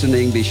for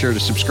listening. Be sure to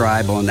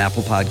subscribe on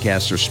Apple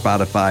Podcasts or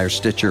Spotify or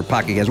Stitcher,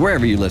 Pocket Casts,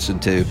 wherever you listen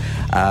to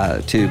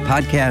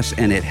podcasts.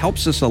 And it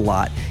helps us a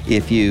lot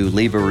if you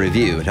leave a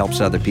review. It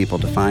helps other people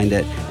to find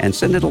it and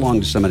send it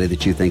along to somebody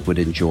that you think would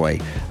enjoy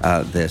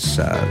this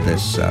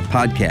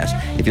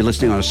podcast. If you're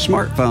listening on a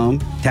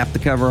smartphone, tap the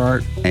cover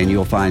art and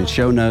you'll find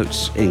show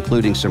notes,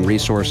 including some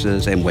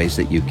resources and ways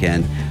that you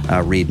can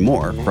read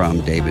more from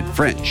David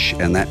French.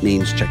 And that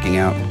means checking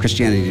out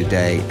Christianity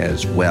Today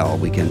as well.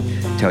 We can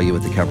tell you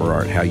with the cover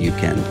art how you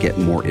can get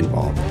more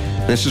involved.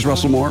 This is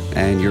Russell Moore,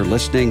 and you're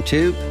listening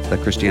to the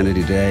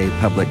Christianity Today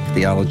Public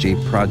Theology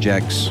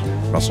Project's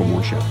Russell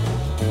Moore Show.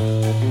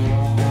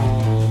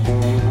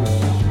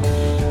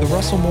 The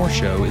Russell Moore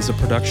Show is a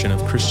production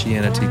of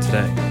Christianity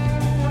Today.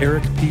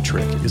 Eric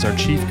Petrick is our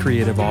Chief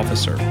Creative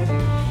Officer.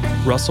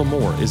 Russell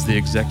Moore is the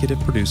Executive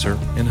Producer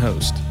and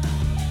Host.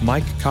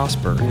 Mike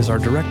Cosper is our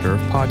Director of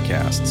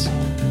Podcasts.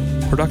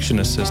 Production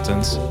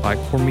assistance by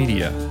Core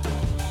Media.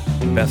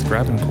 Beth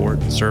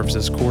Gravencourt serves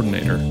as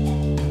Coordinator.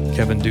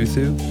 Kevin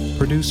Duthu,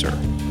 Producer.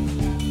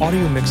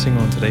 Audio mixing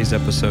on today's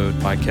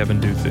episode by Kevin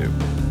Duthu.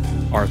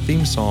 Our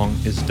theme song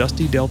is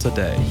Dusty Delta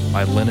Day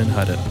by Lennon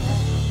Hutton.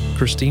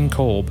 Christine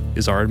Kolb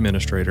is our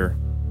administrator.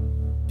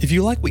 If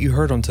you like what you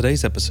heard on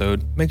today's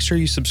episode, make sure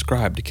you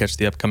subscribe to catch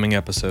the upcoming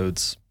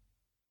episodes.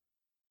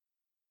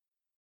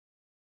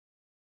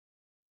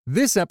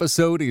 This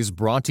episode is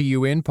brought to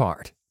you in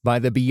part by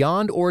the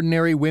Beyond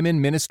Ordinary Women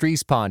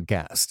Ministries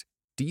podcast.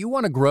 Do you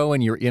want to grow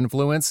in your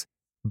influence?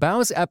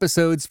 BOW's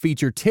episodes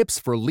feature tips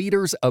for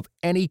leaders of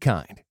any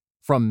kind,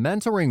 from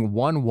mentoring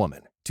one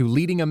woman to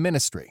leading a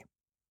ministry.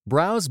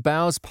 Browse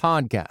BOW's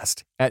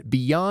podcast at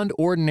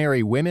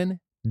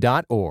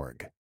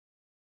beyondordinarywomen.org.